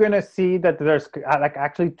what you're going to see that there's like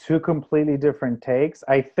actually two completely different takes.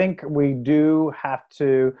 I think we do have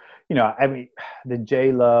to, you know, I mean, the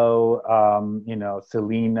J-Lo, you know,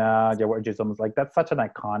 Selena, which is almost like, that's such an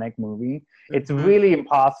iconic movie. It's really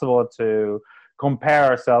impossible to compare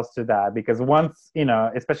ourselves to that because once, you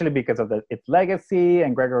know, especially because of its legacy,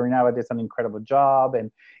 and Gregory Nava did an incredible job,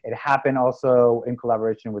 and it happened also in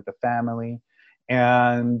collaboration with the family,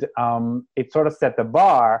 and it sort of set the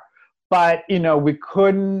bar. But, you know, we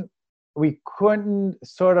couldn't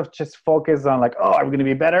sort of just focus on like, oh, are we going to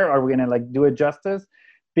be better? Are we going to like do it justice?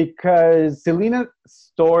 Because Selena's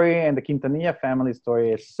story and the Quintanilla family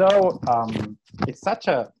story is so, it's such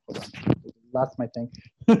a, lost my thing.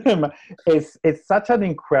 It's such an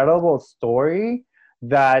incredible story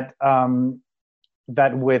that,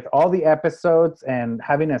 that with all the episodes and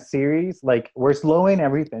having a series, like we're slowing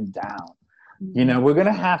everything down. You know, we're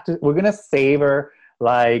going to savor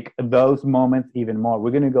like those moments even more. We're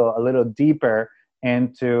going to go a little deeper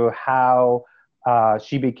into how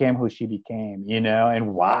she became who she became, you know,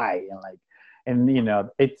 and why, and you know,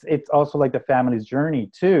 it's also like the family's journey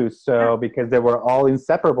too. So because they were all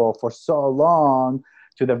inseparable for so long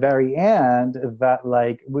to the very end, that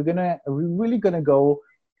like we're really gonna go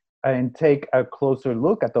and take a closer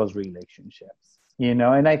look at those relationships, you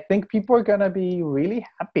know. And I think people are gonna be really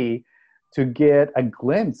happy to get a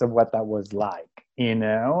glimpse of what that was like, you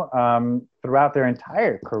know, throughout their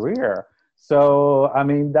entire career. So, I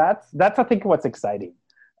mean, that's I think what's exciting,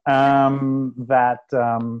 that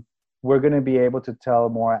we're going to be able to tell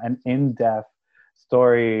more an in-depth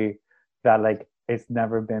story that like it's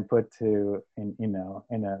never been put to in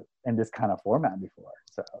this kind of format before.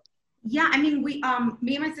 So. Yeah, I mean, we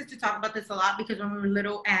me and my sister talk about this a lot because when we were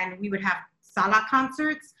little and we would have Sala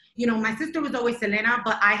concerts, you know, my sister was always Selena,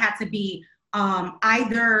 but I had to be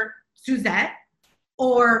either Suzette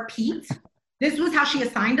or Pete. This was how she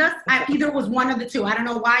assigned us. I either was one of the two. I don't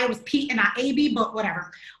know why it was Pete and not AB, but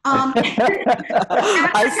whatever.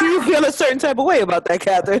 I see you feel a certain type of way about that,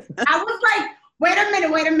 Catherine. I was like,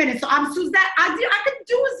 wait a minute. So I'm Suzette. I could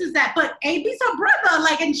do a Suzette, but AB's her brother.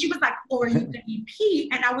 Like, and she was like, or you could be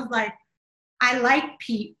Pete. And I was like, I like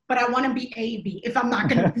Pete, but I want to be AB if I'm not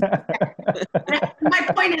going to be Suzette. My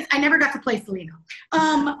point is, I never got to play Selena.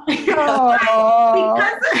 Because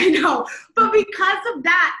of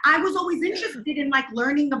that, I was always interested in like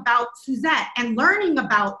learning about Suzette and learning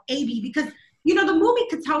about AB because, you know, the movie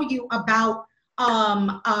could tell you about,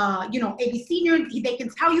 you know, AB Senior, they can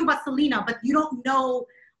tell you about Selena, but you don't know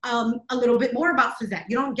a little bit more about Suzette.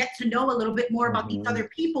 You don't get to know a little bit more about these other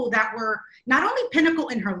people that were not only pinnacle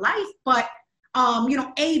in her life, but you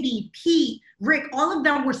know, AB, Pete, Rick, all of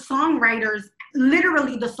them were songwriters.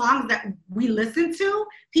 Literally the songs that we listened to,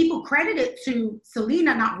 people credit it to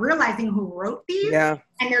Selena, not realizing who wrote these. Yeah.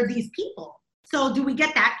 And they're these people. So do we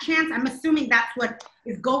get that chance? I'm assuming that's what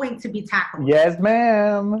is going to be tackled. Yes,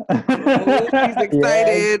 ma'am. Oh, she's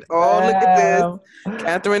excited. Yes, look at this.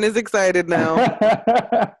 Catherine is excited now.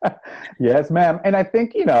 Yes, ma'am. And I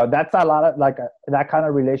think, you know, that's a lot of like that kind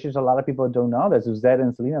of relationship. A lot of people don't know that Suzette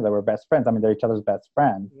and Selena, they were best friends. I mean, they're each other's best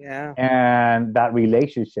friends. Yeah. And that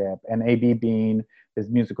relationship, and AB being this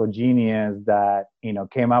musical genius that, you know,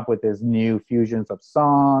 came up with this new fusions of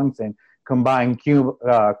songs and combined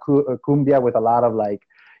cumbia with a lot of like,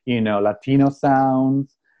 you know, Latino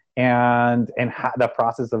sounds and the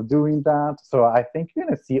process of doing that. So I think you're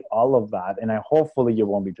going to see all of that, and hopefully you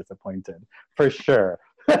won't be disappointed, for sure.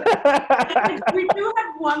 We do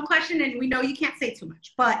have one question, and we know you can't say too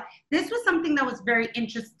much, but this was something that was very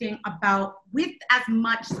interesting about with as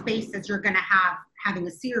much space as you're going to have having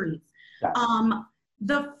a series. Yeah.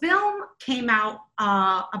 the film came out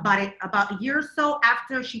about a year or so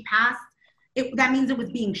after she passed. That means it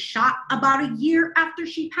was being shot about a year after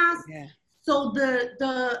she passed. Yeah. So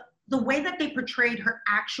the way that they portrayed her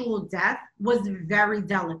actual death was very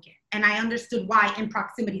delicate, and I understood why in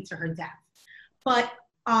proximity to her death. But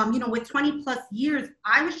with 20 plus years,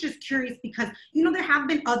 I was just curious because, there have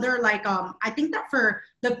been other, I think that for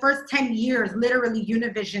the first 10 years, literally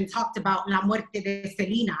Univision talked about La Muerte de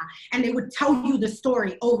Selena, and they would tell you the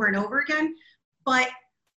story over and over again. But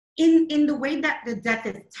in the way that the death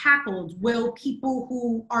is tackled, will people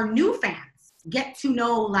who are new fans get to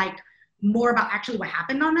know, more about actually what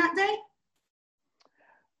happened on that day?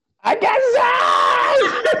 I guess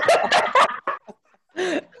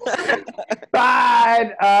so! But,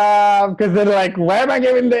 because they're like, why am I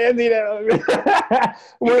giving this?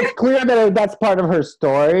 Well, it's clear that that's part of her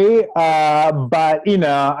story. But,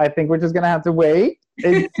 I think we're just going to have to wait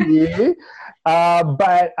and see.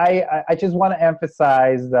 But I just want to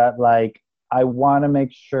emphasize that, I want to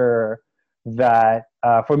make sure that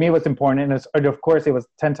for me, what's important, and of course, it was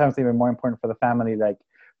 10 times even more important for the family,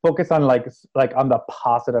 focus on on the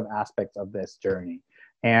positive aspects of this journey.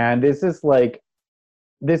 And this is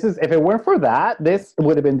if it weren't for that, this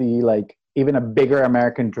would have been the even a bigger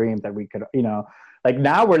American dream that we could,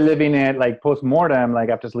 now we're living it post-mortem,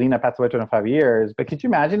 after Selena passed away 25 years. But could you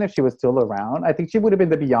imagine if she was still around? I think she would have been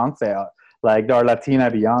the Beyonce, our Latina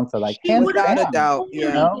Beyonce, without a doubt.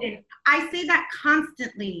 Yeah. I say that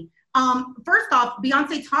constantly. First off,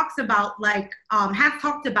 Beyonce talks about has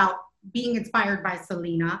talked about being inspired by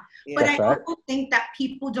Selena, but I also think that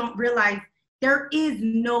people don't realize there is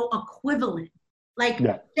no equivalent.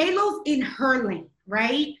 J-Lo's in her lane,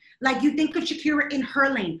 right? You think of Shakira in her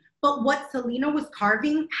lane, but what Selena was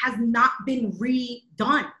carving has not been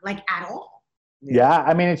redone at all. Yeah,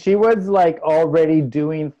 I mean, she was already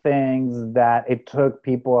doing things that it took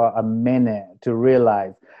people a minute to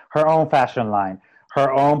realize. Her own fashion line,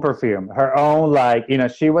 her own perfume, her own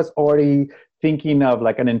she was already thinking of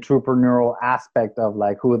an entrepreneurial aspect of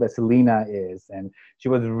who the Selena is. And she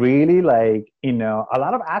was really a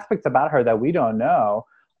lot of aspects about her that we don't know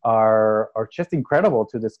are just incredible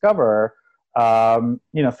to discover, so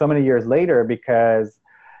many years later, because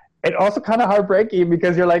it also kind of heartbreaking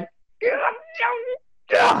because you're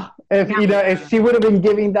if she would have been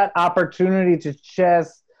given that opportunity to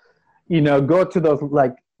just, go to those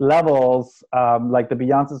levels, the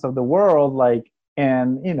Beyoncés of the world,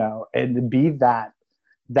 and and be that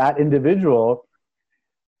individual,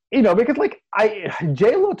 because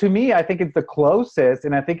J-Lo, to me, I think it's the closest,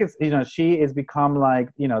 and I think it's she has become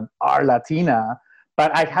our Latina,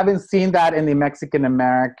 but I haven't seen that in the Mexican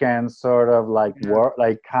American sort of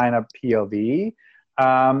kind of POV,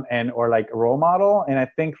 and or role model, and I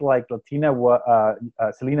think Selena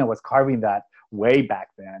was carving that way back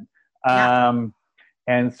then.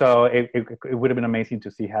 And so it would have been amazing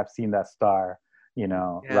to have seen that star,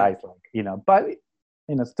 rise, but,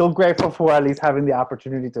 still grateful for at least having the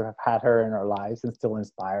opportunity to have had her in our lives and still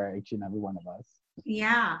inspire each and every one of us.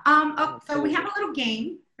 Yeah. So we have a little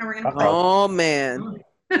game that we're going to play. Oh, man.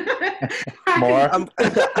 More? I'm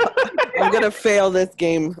going to fail this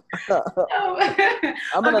game.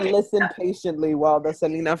 I'm going to listen patiently while the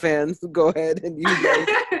Selena fans go ahead and use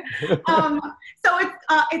it. So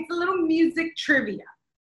it's a little music trivia.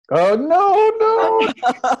 Oh, no.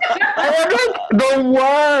 I am the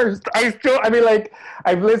worst.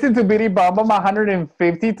 I've listened to Bidi Bom Bom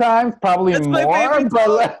 150 times, probably That's more.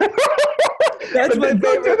 But that's my don't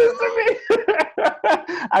do favorite. this to me.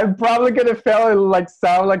 I'm probably going to fail and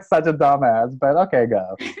sound like such a dumbass, but okay,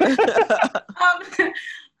 go.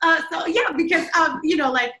 So yeah, because I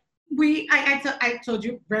told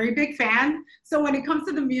you, very big fan. So when it comes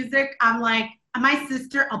to the music, I'm my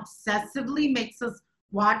sister obsessively makes us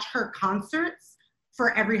watch her concerts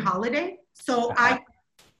for every holiday. So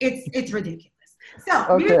it's ridiculous. So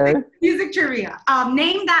okay. music trivia.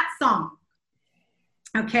 Name that song.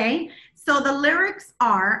 Okay. So the lyrics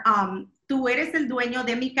are, tú eres el dueño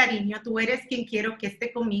de mi cariño, tú eres quien quiero que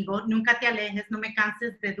esté conmigo, nunca te alejes, no me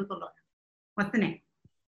canses de tu dolor. What's the name?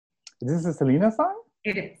 Is this a Selena song?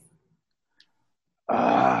 It is.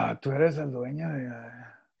 Tú eres el dueño de...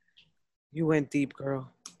 You went deep, girl.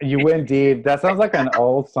 You went deep. That sounds like an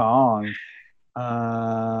old song.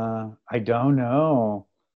 I don't know.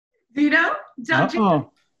 Do you know?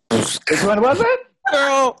 Which one was it?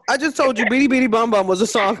 Girl, I just told you Bidi Bidi Bum Bum was a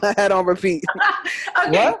song I had on repeat.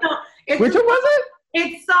 Okay, what? So which one was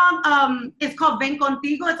it? It's called Ven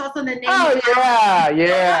Contigo. It's also the name. Oh,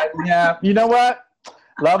 yeah. You know what?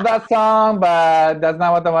 Love that song, but that's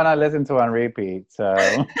not what I want to listen to on repeat. So.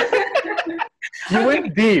 You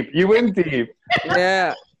went deep. You went deep.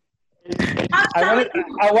 Yeah. I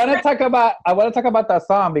want to talk about that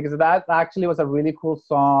song because that actually was a really cool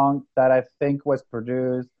song that I think was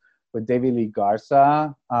produced with David Lee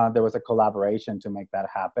Garza. There was a collaboration to make that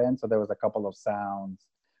happen. So there was a couple of sounds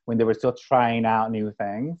when they were still trying out new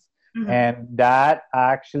things. Mm-hmm. And that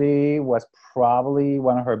actually was probably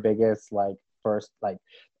one of her biggest, like, first, like,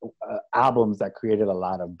 albums that created a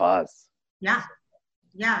lot of buzz. Yeah.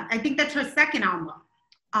 Yeah. I think that's her second album.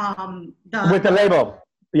 With the label.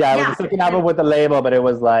 Yeah, it was the second album with the label, but it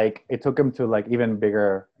was like, it took him to like even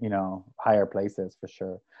bigger, you know, higher places for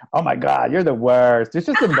sure. Oh my God, you're the worst. It's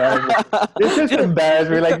just embarrassing. It's just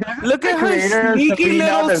embarrassing. Like, look at her sneaky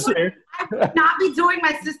little. I would not be doing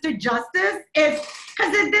my sister justice because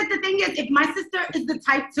the thing is, if my sister is the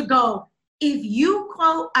type to go, if you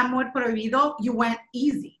quote Amor Prohibido, you went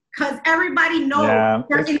easy because everybody knows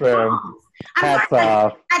you're in songs. Hats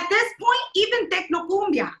off. At this point, even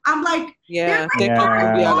Tecnocumbia, I'm like,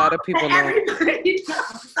 Tecnocumbia, a lot of people know. Everybody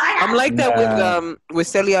knows. I'm like that with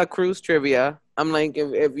Celia Cruz trivia. I'm like,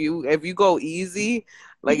 if you go easy,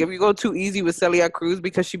 like if you go too easy with Celia Cruz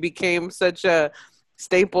because she became such a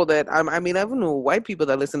staple that I mean, I know white people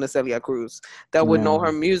that listen to Celia Cruz that would know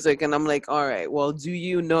her music, and I'm like, all right, well, do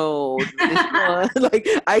you know this one? Like,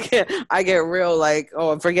 I get real like,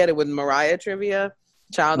 oh, forget it with Mariah trivia.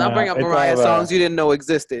 Child, I'll bring up Mariah songs you didn't know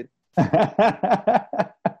existed. Oh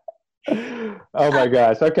my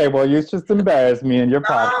gosh. Okay, well, you just embarrassed me in your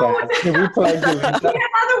podcast. Can we play we have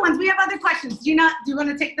other ones. We have other questions. Do you want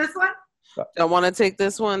to take this one? I want to take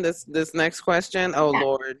this one. This next question. Oh,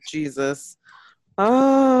 Lord Jesus.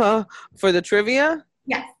 For the trivia?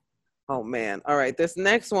 Yes. Oh man. All right. This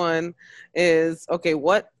next one is okay.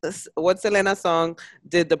 What Selena song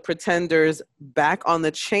did the Pretenders' Back on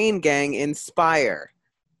the Chain Gang inspire?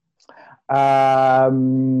 Yeah,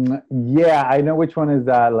 I know which one is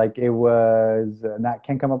that. Like, it was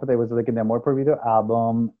can't come up with it. It was like in the Amor Prohibido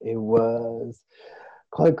album. It was,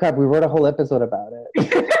 holy crap, we wrote a whole episode about it.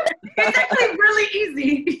 It's actually really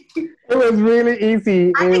easy. It was really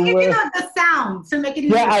easy. I think you know the sound to make it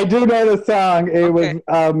easy. Yeah, I do know the song. It was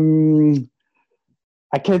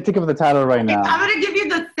I can't think of the title right now. I'm gonna give you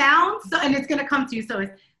the sound, and it's gonna come to you. So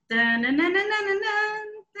it's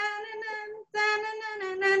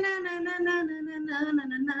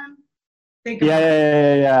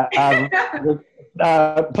yeah.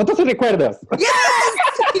 Fotos y recuerdos. Yes!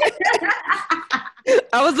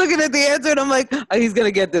 I was looking at the answer and I'm like, oh, he's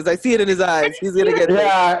gonna get this. I see it in his eyes. He's gonna get this.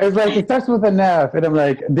 Yeah, it's like it starts with an F, and I'm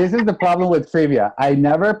like, this is the problem with trivia. I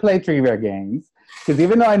never play trivia games because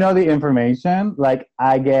even though I know the information, like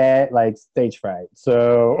I get like stage fright.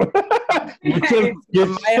 So my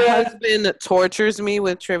husband tortures me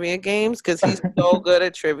with trivia games because he's so good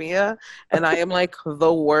at trivia, and I am like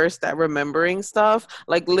the worst at remembering stuff.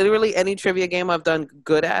 Like literally any trivia game I've done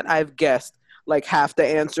good at, I've guessed like half the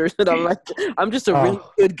answers, and I'm like, I'm just a really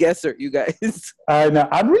good guesser, you guys. I know.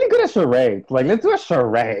 I'm really good at charade. Like, let's do a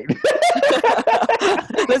charade.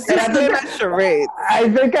 Let's just do a charade. I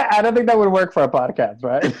don't think that would work for a podcast,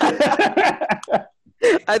 right?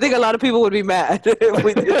 I think a lot of people would be mad if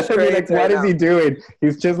we did charades. Like, what is he doing?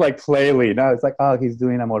 He's just like flailing. No, it's like, oh, he's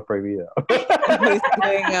doing Amor Prohibido. He's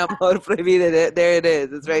doing Amor Prohibido. There it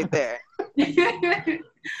is. It's right there.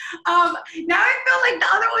 Now I feel like the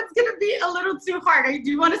other one's gonna be a little too hard.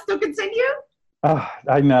 Do you want to still continue? Oh,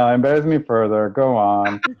 I know. Embarrass me further. Go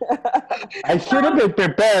on. I should have been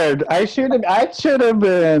prepared. I should have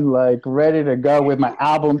been like ready to go with my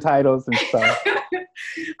album titles and stuff.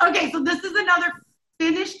 Okay, so this is another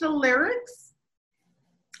finish the lyrics.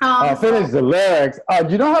 Finish the lyrics. Oh,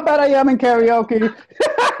 do you know how bad I am in karaoke?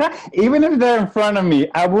 Even if they're in front of me,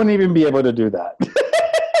 I wouldn't even be able to do that.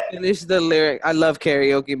 Finish the lyric. I love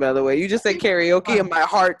karaoke, by the way. You just said karaoke and my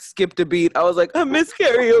heart skipped a beat. I was like, I miss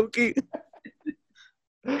karaoke.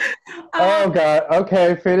 Oh God.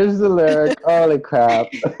 Okay, finish the lyric. Holy crap.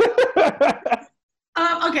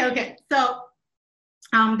 Okay. So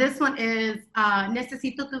this one is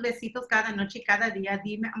necesito tus besitos cada noche y cada día.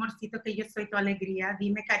 Dime, amorcito, que yo soy tu alegría.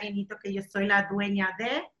 Dime, cariñito, que yo soy la dueña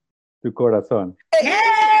de tu corazón.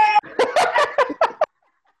 Yeah!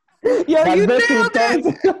 Yo, you nailed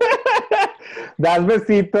it. That's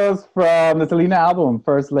Besitos from the Selena album,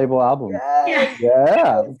 first label album. Yeah.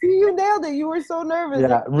 See, you nailed it. You were so nervous.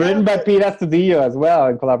 Yeah, written by Pete Astudillo as well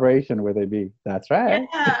in collaboration with AB. That's right.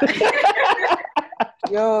 Yeah.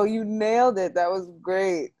 Yo, you nailed it. That was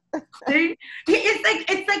great. See?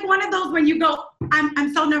 It's like one of those when you go,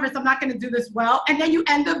 I'm so nervous, I'm not gonna do this well, and then you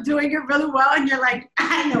end up doing it really well, and you're like,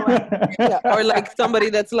 I know it. Yeah, or like somebody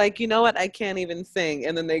that's like, you know what, I can't even sing,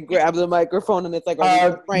 and then they grab the microphone and it's like,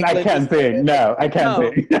 I can't sing. No, I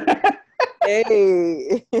can't sing.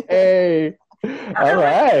 Hey. Hey. All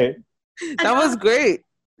right. That was great.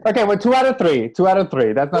 Okay, well, 2 out of 3. 2 out of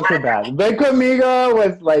 3. That's not too bad. Ven Conmigo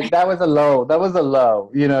was like, that was a low,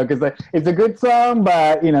 you know, because it's a good song,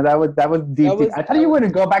 but, you know, that was deep. I thought you were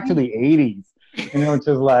going to go back to the 80s, you know, which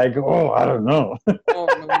is like, oh, I don't know. Oh,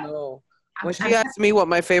 no. When she asked me what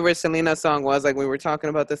my favorite Selena song was, like we were talking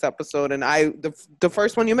about this episode, and the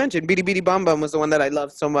first one you mentioned, Beady Beady Bum Bum, was the one that I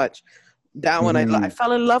loved so much. That one, I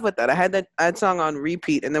fell in love with that. I had that song on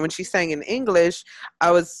repeat, and then when she sang in English, I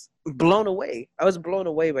was blown away. I was blown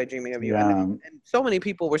away by Dreaming of You. Yeah. And so many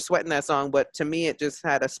people were sweating that song, but to me, it just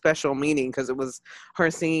had a special meaning because it was her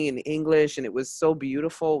singing in English, and it was so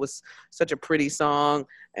beautiful. It was such a pretty song,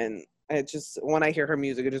 and it just, when I hear her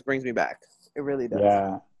music, it just brings me back. It really does.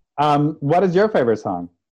 Yeah. What is your favorite song?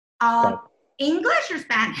 English or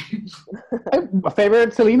Spanish? A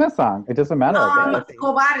favorite Selena song. It doesn't matter.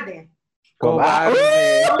 Cobarde. Cobarde.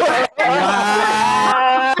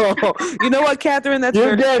 Wow. You know what, Catherine? That's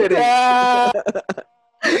you get it. It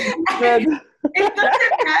doesn't matter.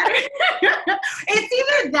 It's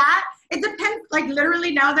either that. It depends. Like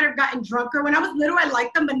literally, now that I've gotten drunker. When I was little, I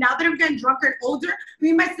liked them, but now that I'm getting drunker and older, me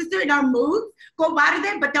and my sister in our moods go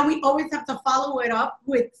barde, but then we always have to follow it up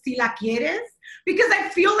with Si La Quieres, because I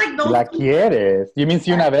feel like those. La Quieres. You mean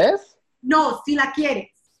Si Una Vez? No, Si La Quieres.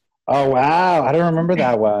 Oh wow, I don't remember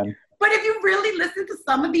that one. But if you really listen to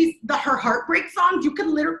some of her heartbreak songs, you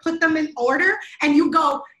can literally put them in order, and you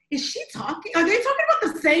go, is she talking? Are they talking about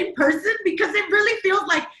the same person? Because it really feels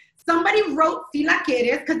like somebody wrote Si La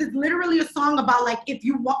Quieres, because it's literally a song about like, if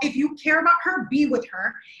you care about her, be with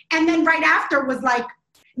her. And then right after was like,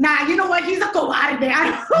 nah, you know what? He's a cobarde.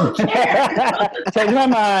 I don't care. Change my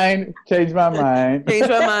mind. Change my mind.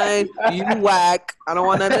 You whack. I don't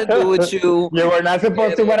want nothing to do with you. You were not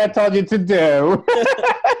supposed to do what I told you to do.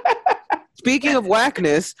 Speaking of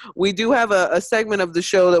whackness, we do have a segment of the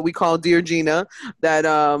show that we call Dear Gina that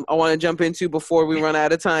I want to jump into before we run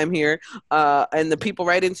out of time here. And the people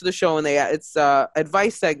write into the show, and it's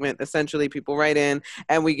advice segment, essentially. People write in,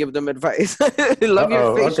 and we give them advice. I love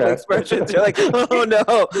your facial expressions. You're like, oh,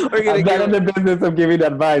 no. I'm not in the business of giving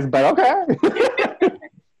advice, but okay.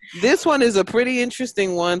 This one is a pretty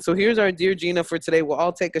interesting one. So here's our Dear Gina for today. We'll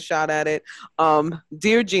all take a shot at it.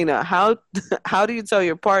 Dear Gina, how do you tell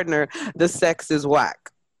your partner the sex is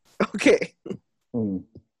whack? Okay.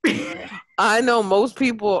 I know most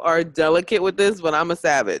people are delicate with this, but I'm a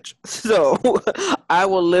savage. So I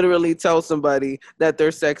will literally tell somebody that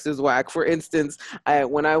their sex is whack. For instance,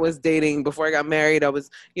 when I was dating, before I got married, I was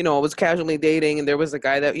casually dating, and there was a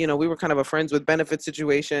guy that, we were kind of a friends with benefit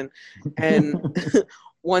situation. And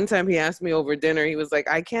one time he asked me over dinner, he was like,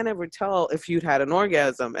 I can't ever tell if you'd had an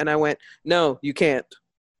orgasm. And I went, no, you can't.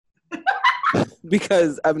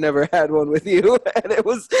 Because I've never had one with you. And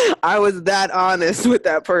I was that honest with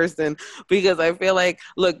that person, because I feel like,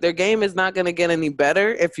 look, their game is not going to get any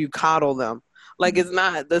better if you coddle them. Like,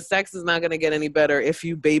 the sex is not going to get any better if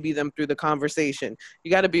you baby them through the conversation.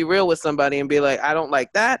 You got to be real with somebody and be like, I don't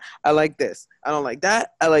like that. I like this. I don't like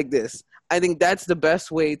that. I like this. I think that's the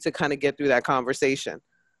best way to kind of get through that conversation.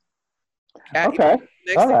 Okay.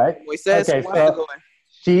 All right. Moises, okay, so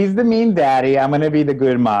she's the mean daddy. I'm going to be the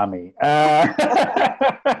good mommy. All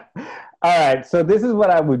right. So this is what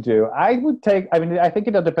I would do. I think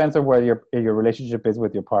it depends on where your relationship is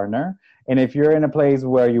with your partner. And if you're in a place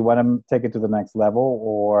where you want to take it to the next level,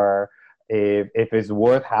 or if it's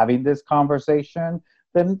worth having this conversation,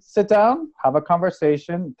 then sit down, have a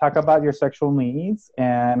conversation, talk about your sexual needs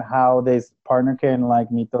and how this partner can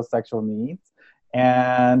meet those sexual needs,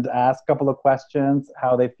 and ask a couple of questions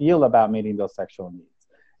how they feel about meeting those sexual needs.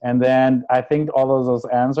 And then I think all of those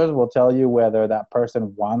answers will tell you whether that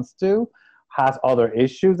person wants to, has other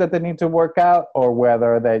issues that they need to work out, or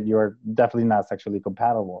whether that you're definitely not sexually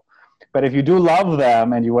compatible. But if you do love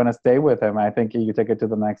them and you want to stay with them, I think you take it to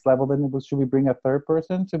the next level. Then should we bring a third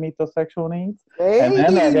person to meet those sexual needs? Hey.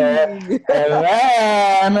 And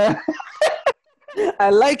then I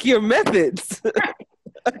like your methods.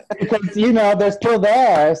 Because, they're still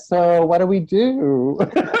there. So what do we do?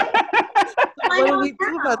 What do we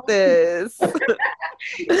do about this?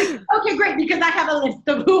 Okay, great, because I have a list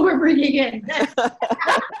of who we're bringing in.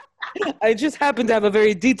 I just happen to have a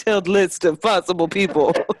very detailed list of possible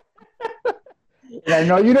people. I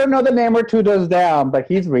know you don't know the name or two does down, but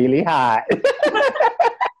he's really hot.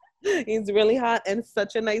 He's really hot and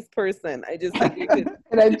such a nice person. I just think you could.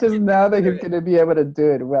 And I just know that he's going to be able to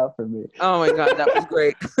do it well for me. Oh my God, that was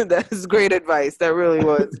great. That is great advice. That really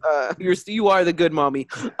was. You are the good mommy.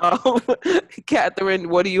 Catherine,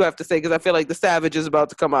 what do you have to say? Because I feel like the savage is about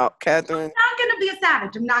to come out. Catherine. I'm not going to be a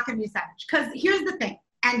savage. I'm not going to be a savage. Because here's the thing,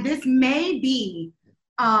 and this may be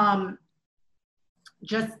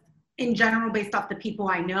just in general based off the people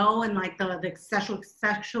I know and like the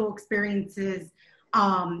sexual experiences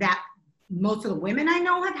that most of the women I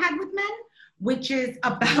know have had with men, which is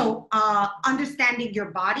about understanding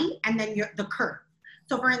your body and then the curve.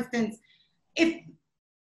 So for instance, if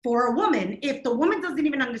for a woman, if the woman doesn't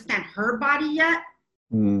even understand her body yet,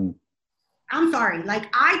 I'm sorry, like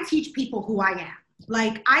I teach people who I am.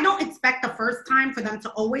 Like I don't expect the first time for them to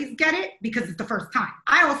always get it because it's the first time.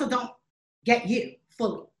 I also don't get you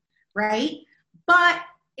fully, right? But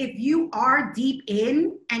if you are deep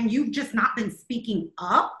in and you've just not been speaking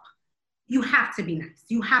up, you have to be nice.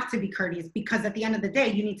 You have to be courteous because at the end of the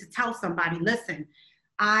day, you need to tell somebody, listen,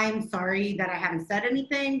 I'm sorry that I haven't said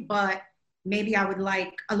anything, but maybe I would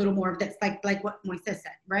like a little more of this, like what Moises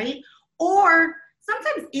said, right? Or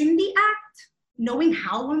sometimes in the act, knowing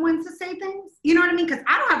how and when to say things, you know what I mean? Because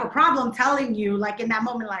I don't have a problem telling you, like in that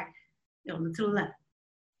moment, like, yo, to the left.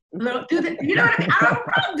 You know what I mean? I don't have a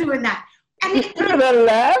problem doing that. And to the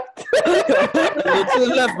left? To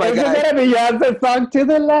the left, my Is guy. it a Beyonce song? To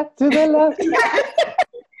the left, to the left. To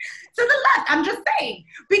the left, I'm just saying.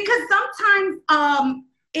 Because sometimes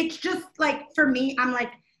it's just like, for me, I'm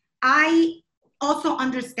like, I also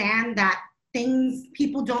understand that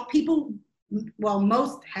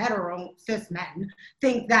most hetero cis men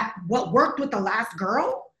think that what worked with the last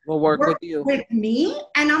girl Will work with you. With me,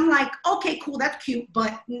 and I'm like, okay, cool, that's cute,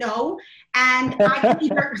 but no. And I can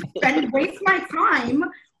either waste my time,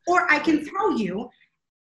 or I can tell you.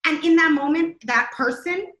 And in that moment, that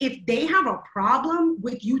person, if they have a problem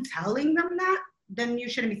with you telling them that, then you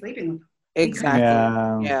shouldn't be sleeping with them.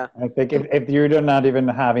 Exactly. Yeah. I think if you're not even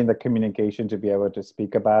having the communication to be able to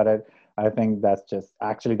speak about it, I think that's just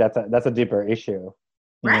actually that's a deeper issue.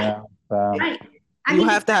 Right. Right. You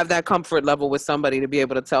have to have that comfort level with somebody to be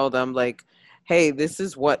able to tell them, like, hey, this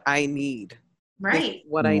is what I need. Right.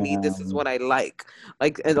 I need. This is what I like.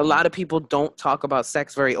 Like, and a lot of people don't talk about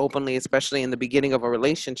sex very openly, especially in the beginning of a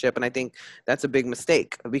relationship. And I think that's a big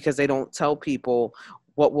mistake because they don't tell people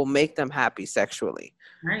what will make them happy sexually.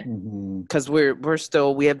 Right. Because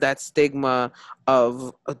we have that stigma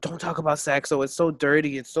of don't talk about sex. Oh, it's so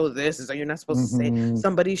dirty. It's so this. It's like you're not supposed to say.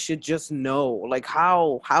 Somebody should just know. Like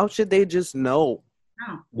how should they just know?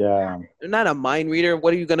 Yeah. They're not a mind reader.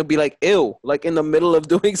 What are you gonna be like? Ew, like in the middle of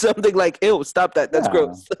doing something like ew, stop that. That's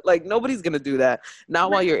gross. Like nobody's gonna do that. Not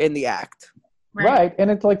while you're in the act. Right. And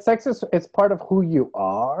it's like sex it's part of who you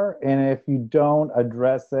are. And if you don't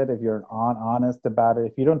address it, if you're honest about it,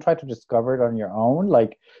 if you don't try to discover it on your own,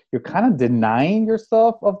 like you're kind of denying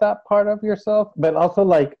yourself of that part of yourself, but also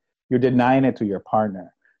like you're denying it to your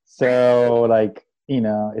partner. So like, you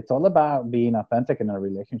know, it's all about being authentic in a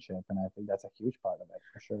relationship. And I think that's a huge part of it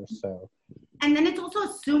for sure. So. And then it's also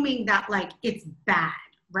assuming that like it's bad,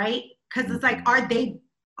 right? Because it's like,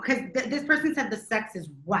 this person said the sex is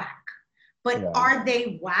whack. But are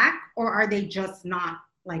they whack or are they just not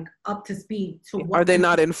like up to speed to what? Are they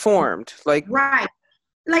not informed? Like right.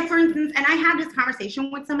 Like for instance, and I had this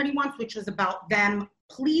conversation with somebody once, which was about them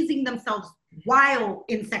pleasing themselves while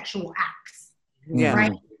in sexual acts. Yeah.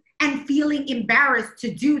 Right. And feeling embarrassed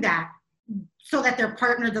to do that so that their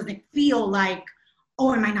partner doesn't feel like,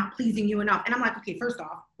 oh, am I not pleasing you enough? And I'm like, okay, first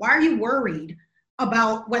off, why are you worried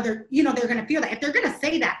about whether, you know, they're going to feel that? If they're going to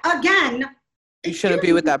say that, again, you shouldn't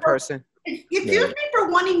be with that person. Excuse me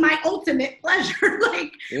for wanting my ultimate pleasure.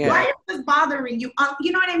 Like, why is this bothering you?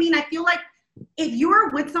 You know what I mean? I feel like if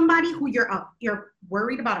you're with somebody who you're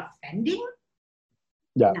worried about offending.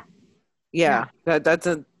 Yeah.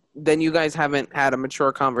 Then you guys haven't had a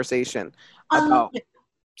mature conversation about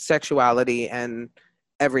sexuality and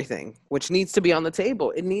everything, which needs to be on the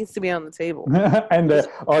table. It needs to be on the table. And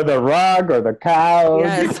the rug or the couch.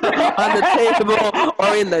 Yes, on the table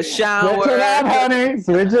or in the shower. Switch it up, honey.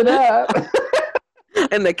 Switch it up.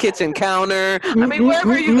 And the kitchen counter. I mean,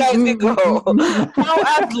 wherever you guys can go.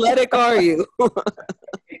 How athletic are you?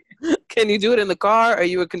 Can you do it in the car? Are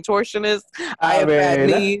you a contortionist? I have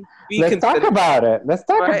bad knees. Let's talk about it. Let's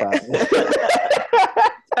talk about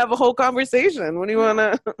it. Have a whole conversation. What do you want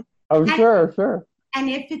to? Oh, sure. And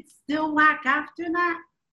if it's still whack after that,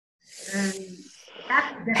 then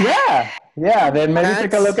that's yeah. Yeah, then maybe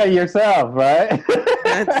take a look at yourself, right?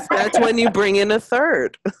 That's when you bring in a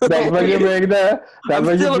third. That's when you bring the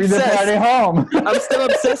party home. I'm still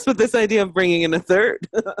obsessed with this idea of bringing in a third.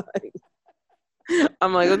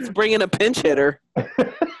 I'm like, let's bring in a pinch hitter.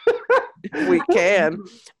 If we can.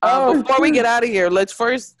 Before we get out of here, let's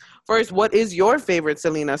first, what is your favorite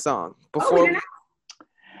Selena song?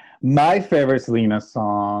 My favorite Selena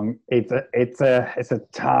song, it's a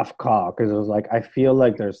tough call because it was like, I feel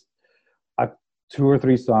like there's 2 or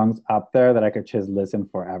 3 songs up there that I could just listen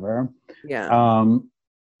forever. Yeah.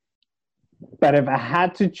 But if I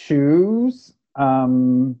had to choose,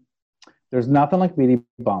 there's nothing like Bidi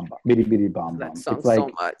Bom Bom. Bidi Bom Bom. That song so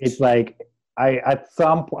much. It's like I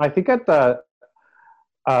think at the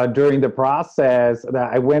during the process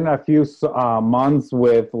that I went a few months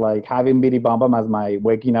with like having Bidi Bom Bom as my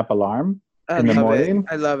waking up alarm in the morning.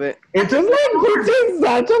 I love it. It just like puts in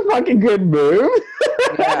such a fucking good mood.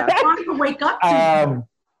 Yeah. To wake up to.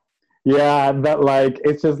 Yeah, that like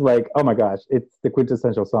it's just like, oh my gosh, it's the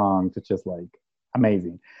quintessential song to just like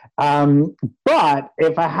amazing. But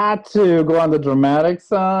if I had to go on the dramatic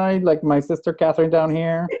side, like my sister Catherine down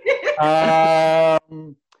here, I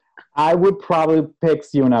would probably pick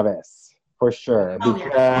Si Una Vez for sure,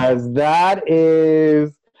 because that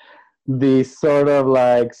is the sort of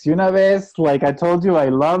like Si Una Vez, like I told you I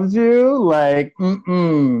loved you, like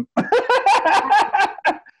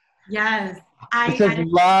Yes. I just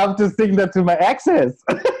love to sing that to my exes.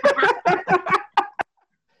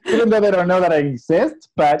 Even though they don't know that I exist,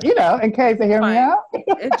 but you know, in case they hear me out.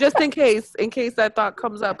 Just in case that thought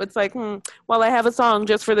comes up, it's like, well, I have a song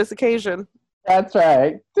just for this occasion. That's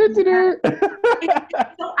right. So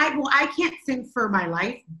I can't sing for my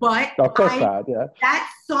life, but of course not. Yeah. That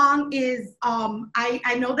song is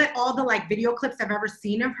I know that all the like video clips I've ever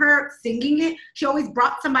seen of her singing it, she always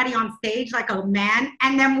brought somebody on stage like a man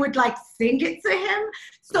and then would like sing it to him.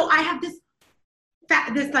 So I have this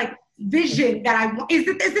like vision that I want. Is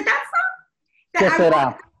it that song? Que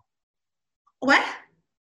será? What?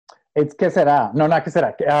 It's Que será. No, not Que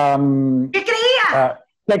será. ¿Qué creías?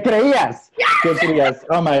 ¿Qué creías? Yes! ¿Qué creías?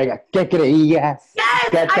 Oh my God. ¿Qué creías?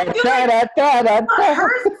 Yes! I feel like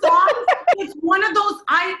her song is one of those,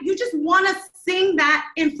 you just want to sing that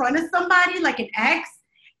in front of somebody, like an ex,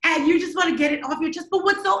 and you just want to get it off your chest. But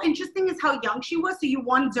what's so interesting is how young she was, so you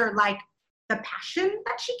wonder, like, the passion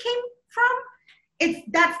that she came from.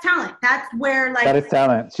 That's talent. That's where, like... That is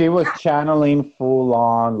talent. She was channeling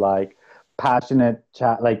full-on, like, passionate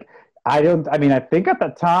like, I think at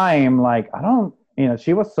the time, like,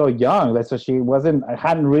 she was so young, so she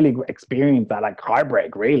hadn't really experienced that like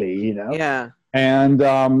heartbreak, really, you know. Yeah. And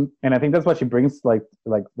I think that's what she brings, like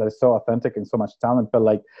that is so authentic and so much talent. But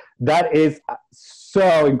like that is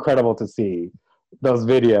so incredible to see those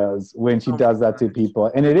videos when she does that to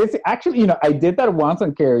people. And it is actually, I did that once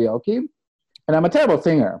on karaoke, and I'm a terrible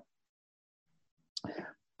singer.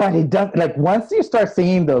 But it does, like, once you start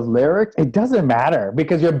singing those lyrics, it doesn't matter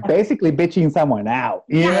because you're basically bitching someone out,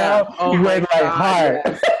 you know, with like heart.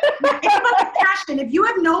 It's about the passion. If you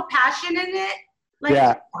have no passion in it,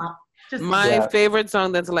 like, my favorite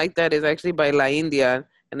song that's like that is actually by La India,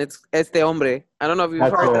 and it's Este Hombre. I don't know if you've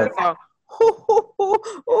heard that song.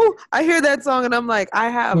 I hear that song and I'm like,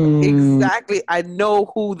 I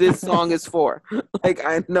know who this song is for. Like,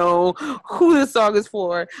 I know who this song is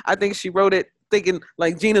for. I think she wrote it thinking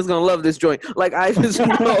like Gina's gonna love this joint. Like, I just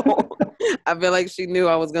know. I feel like she knew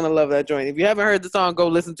I was gonna love that joint. If you haven't heard the song, go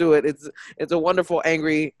listen to it. It's a wonderful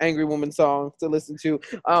angry woman song to listen to.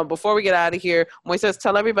 Before we get out of here, Moises,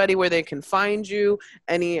 tell everybody where they can find you.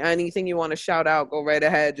 Anything you want to shout out, go right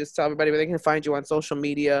ahead. Just tell everybody where they can find you on social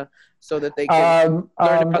media so that they can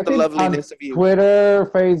learn about the loveliness of you. Twitter,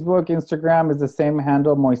 Facebook, Instagram is the same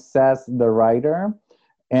handle, Moises the Writer.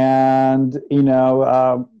 And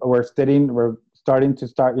we're starting to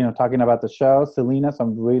talking about the show, Selena. So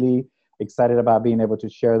I'm really excited about being able to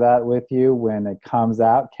share that with you when it comes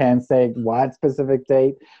out. Can't say what specific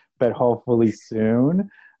date, but hopefully soon.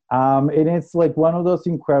 And it's like one of those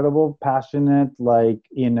incredible, passionate, like,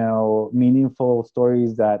 meaningful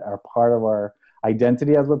stories that are part of our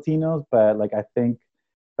identity as Latinos. But like, I think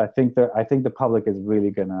the public is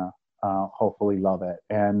really gonna hopefully love it.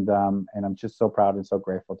 And I'm just so proud and so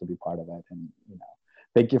grateful to be part of it. And,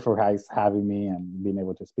 thank you for guys having me and being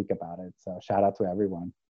able to speak about it. So shout out to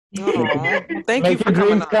everyone. Thank you for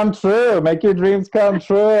coming on. Make your dreams come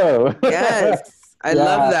true. Yes. I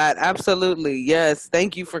love that. Absolutely. Yes.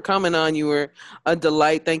 Thank you for coming on. You were a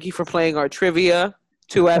delight. Thank you for playing our trivia.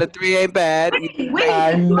 2 out of 3 ain't bad.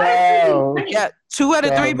 I know. Yeah, 2 out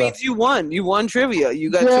of 3 means you won. You won trivia. You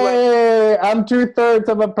got Yay, I'm 2/3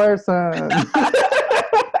 of a person.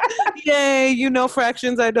 Yay, you know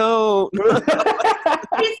fractions, I don't.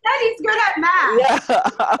 He said he's good at math.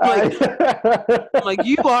 Yeah. I'm like,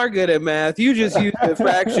 you are good at math. You just use the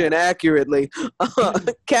fraction accurately.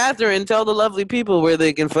 Catherine, tell the lovely people where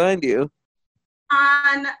they can find you.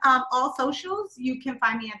 On all socials, you can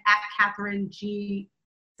find me at Catherine G.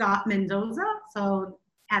 Mendoza. So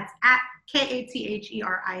that's at KATHERINE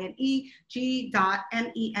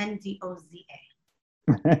G.MENDOZA.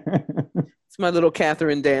 It's my little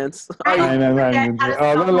Catherine dance. I I know,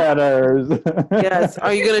 all the letters. Yes.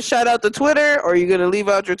 Are you going to shout out the Twitter or are you going to leave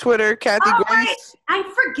out your Twitter, Kathy Oh, Grace? wait. I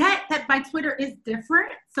forget that my Twitter is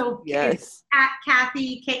different. So Yes. it's at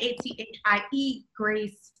Kathy, KATHIE,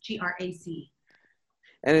 Grace, GRAC.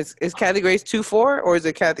 And is Kathy Grace 24 or is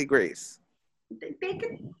it Kathy Grace?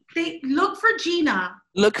 They look for Gina.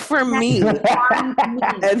 Look for me.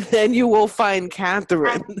 And then you will find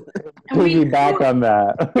Catherine. Piggyback on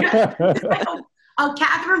that. A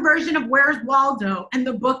Catherine version of Where's Waldo, and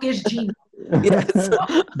the book is Gina. Yes.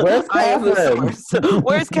 Where's I am the Catherine? source.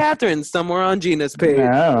 Where's Catherine? Somewhere on Gina's page.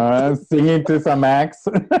 Yeah, singing to some ex.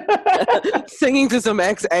 Singing to some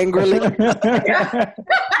ex angrily. That's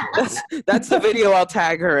the video I'll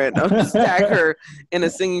tag her in. I'll just tag her in a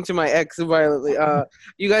singing to my ex violently.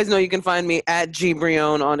 You guys know you can find me at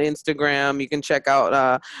Gbrion on Instagram. You can check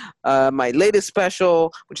out my latest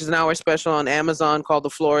special, which is an hour special on Amazon called The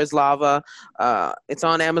Floor is Lava. It's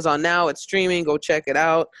on Amazon now. It's streaming. Go check it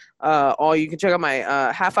out. Or you can check out my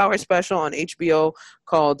half-hour special on HBO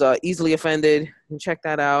called Easily Offended. You can check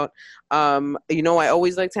that out. You know, I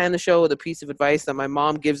always like to end the show with a piece of advice that my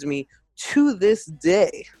mom gives me to this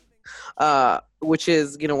day, which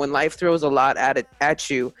is, you know, when life throws a lot at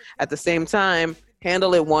you, at the same time,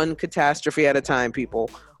 handle it one catastrophe at a time, people.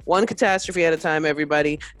 One catastrophe at a time,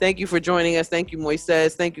 everybody. Thank you for joining us. Thank you,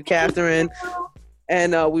 Moises. Thank you, Catherine.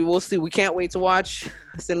 And we will see. We can't wait to watch.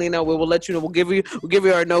 Selena, we will let you know. We'll give you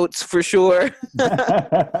our notes for sure.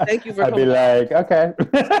 Thank you for I'd be coming. like, okay.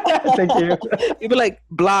 Thank you. You'd be like,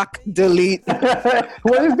 block, delete.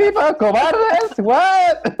 What is people? Cobardes?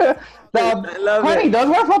 What? No, I love honey, it. those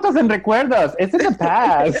were photos and recuerdos. It's in the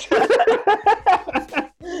past.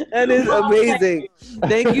 That is amazing.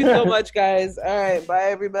 Thank you so much, guys. All right. Bye,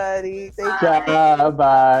 everybody. Thank you. Bye.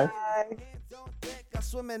 Bye. I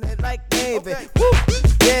swim in it like Navy. Woo!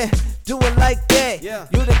 Yeah, do it like that. Yeah.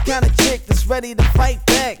 You the kind of chick that's ready to fight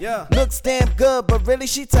back. Yeah. Looks damn good, but really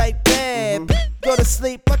she type bad. Go to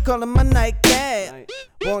sleep, I call her my nightcap.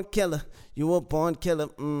 Born killer, you a born killer.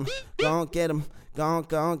 Go on get him, go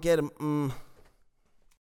on get him.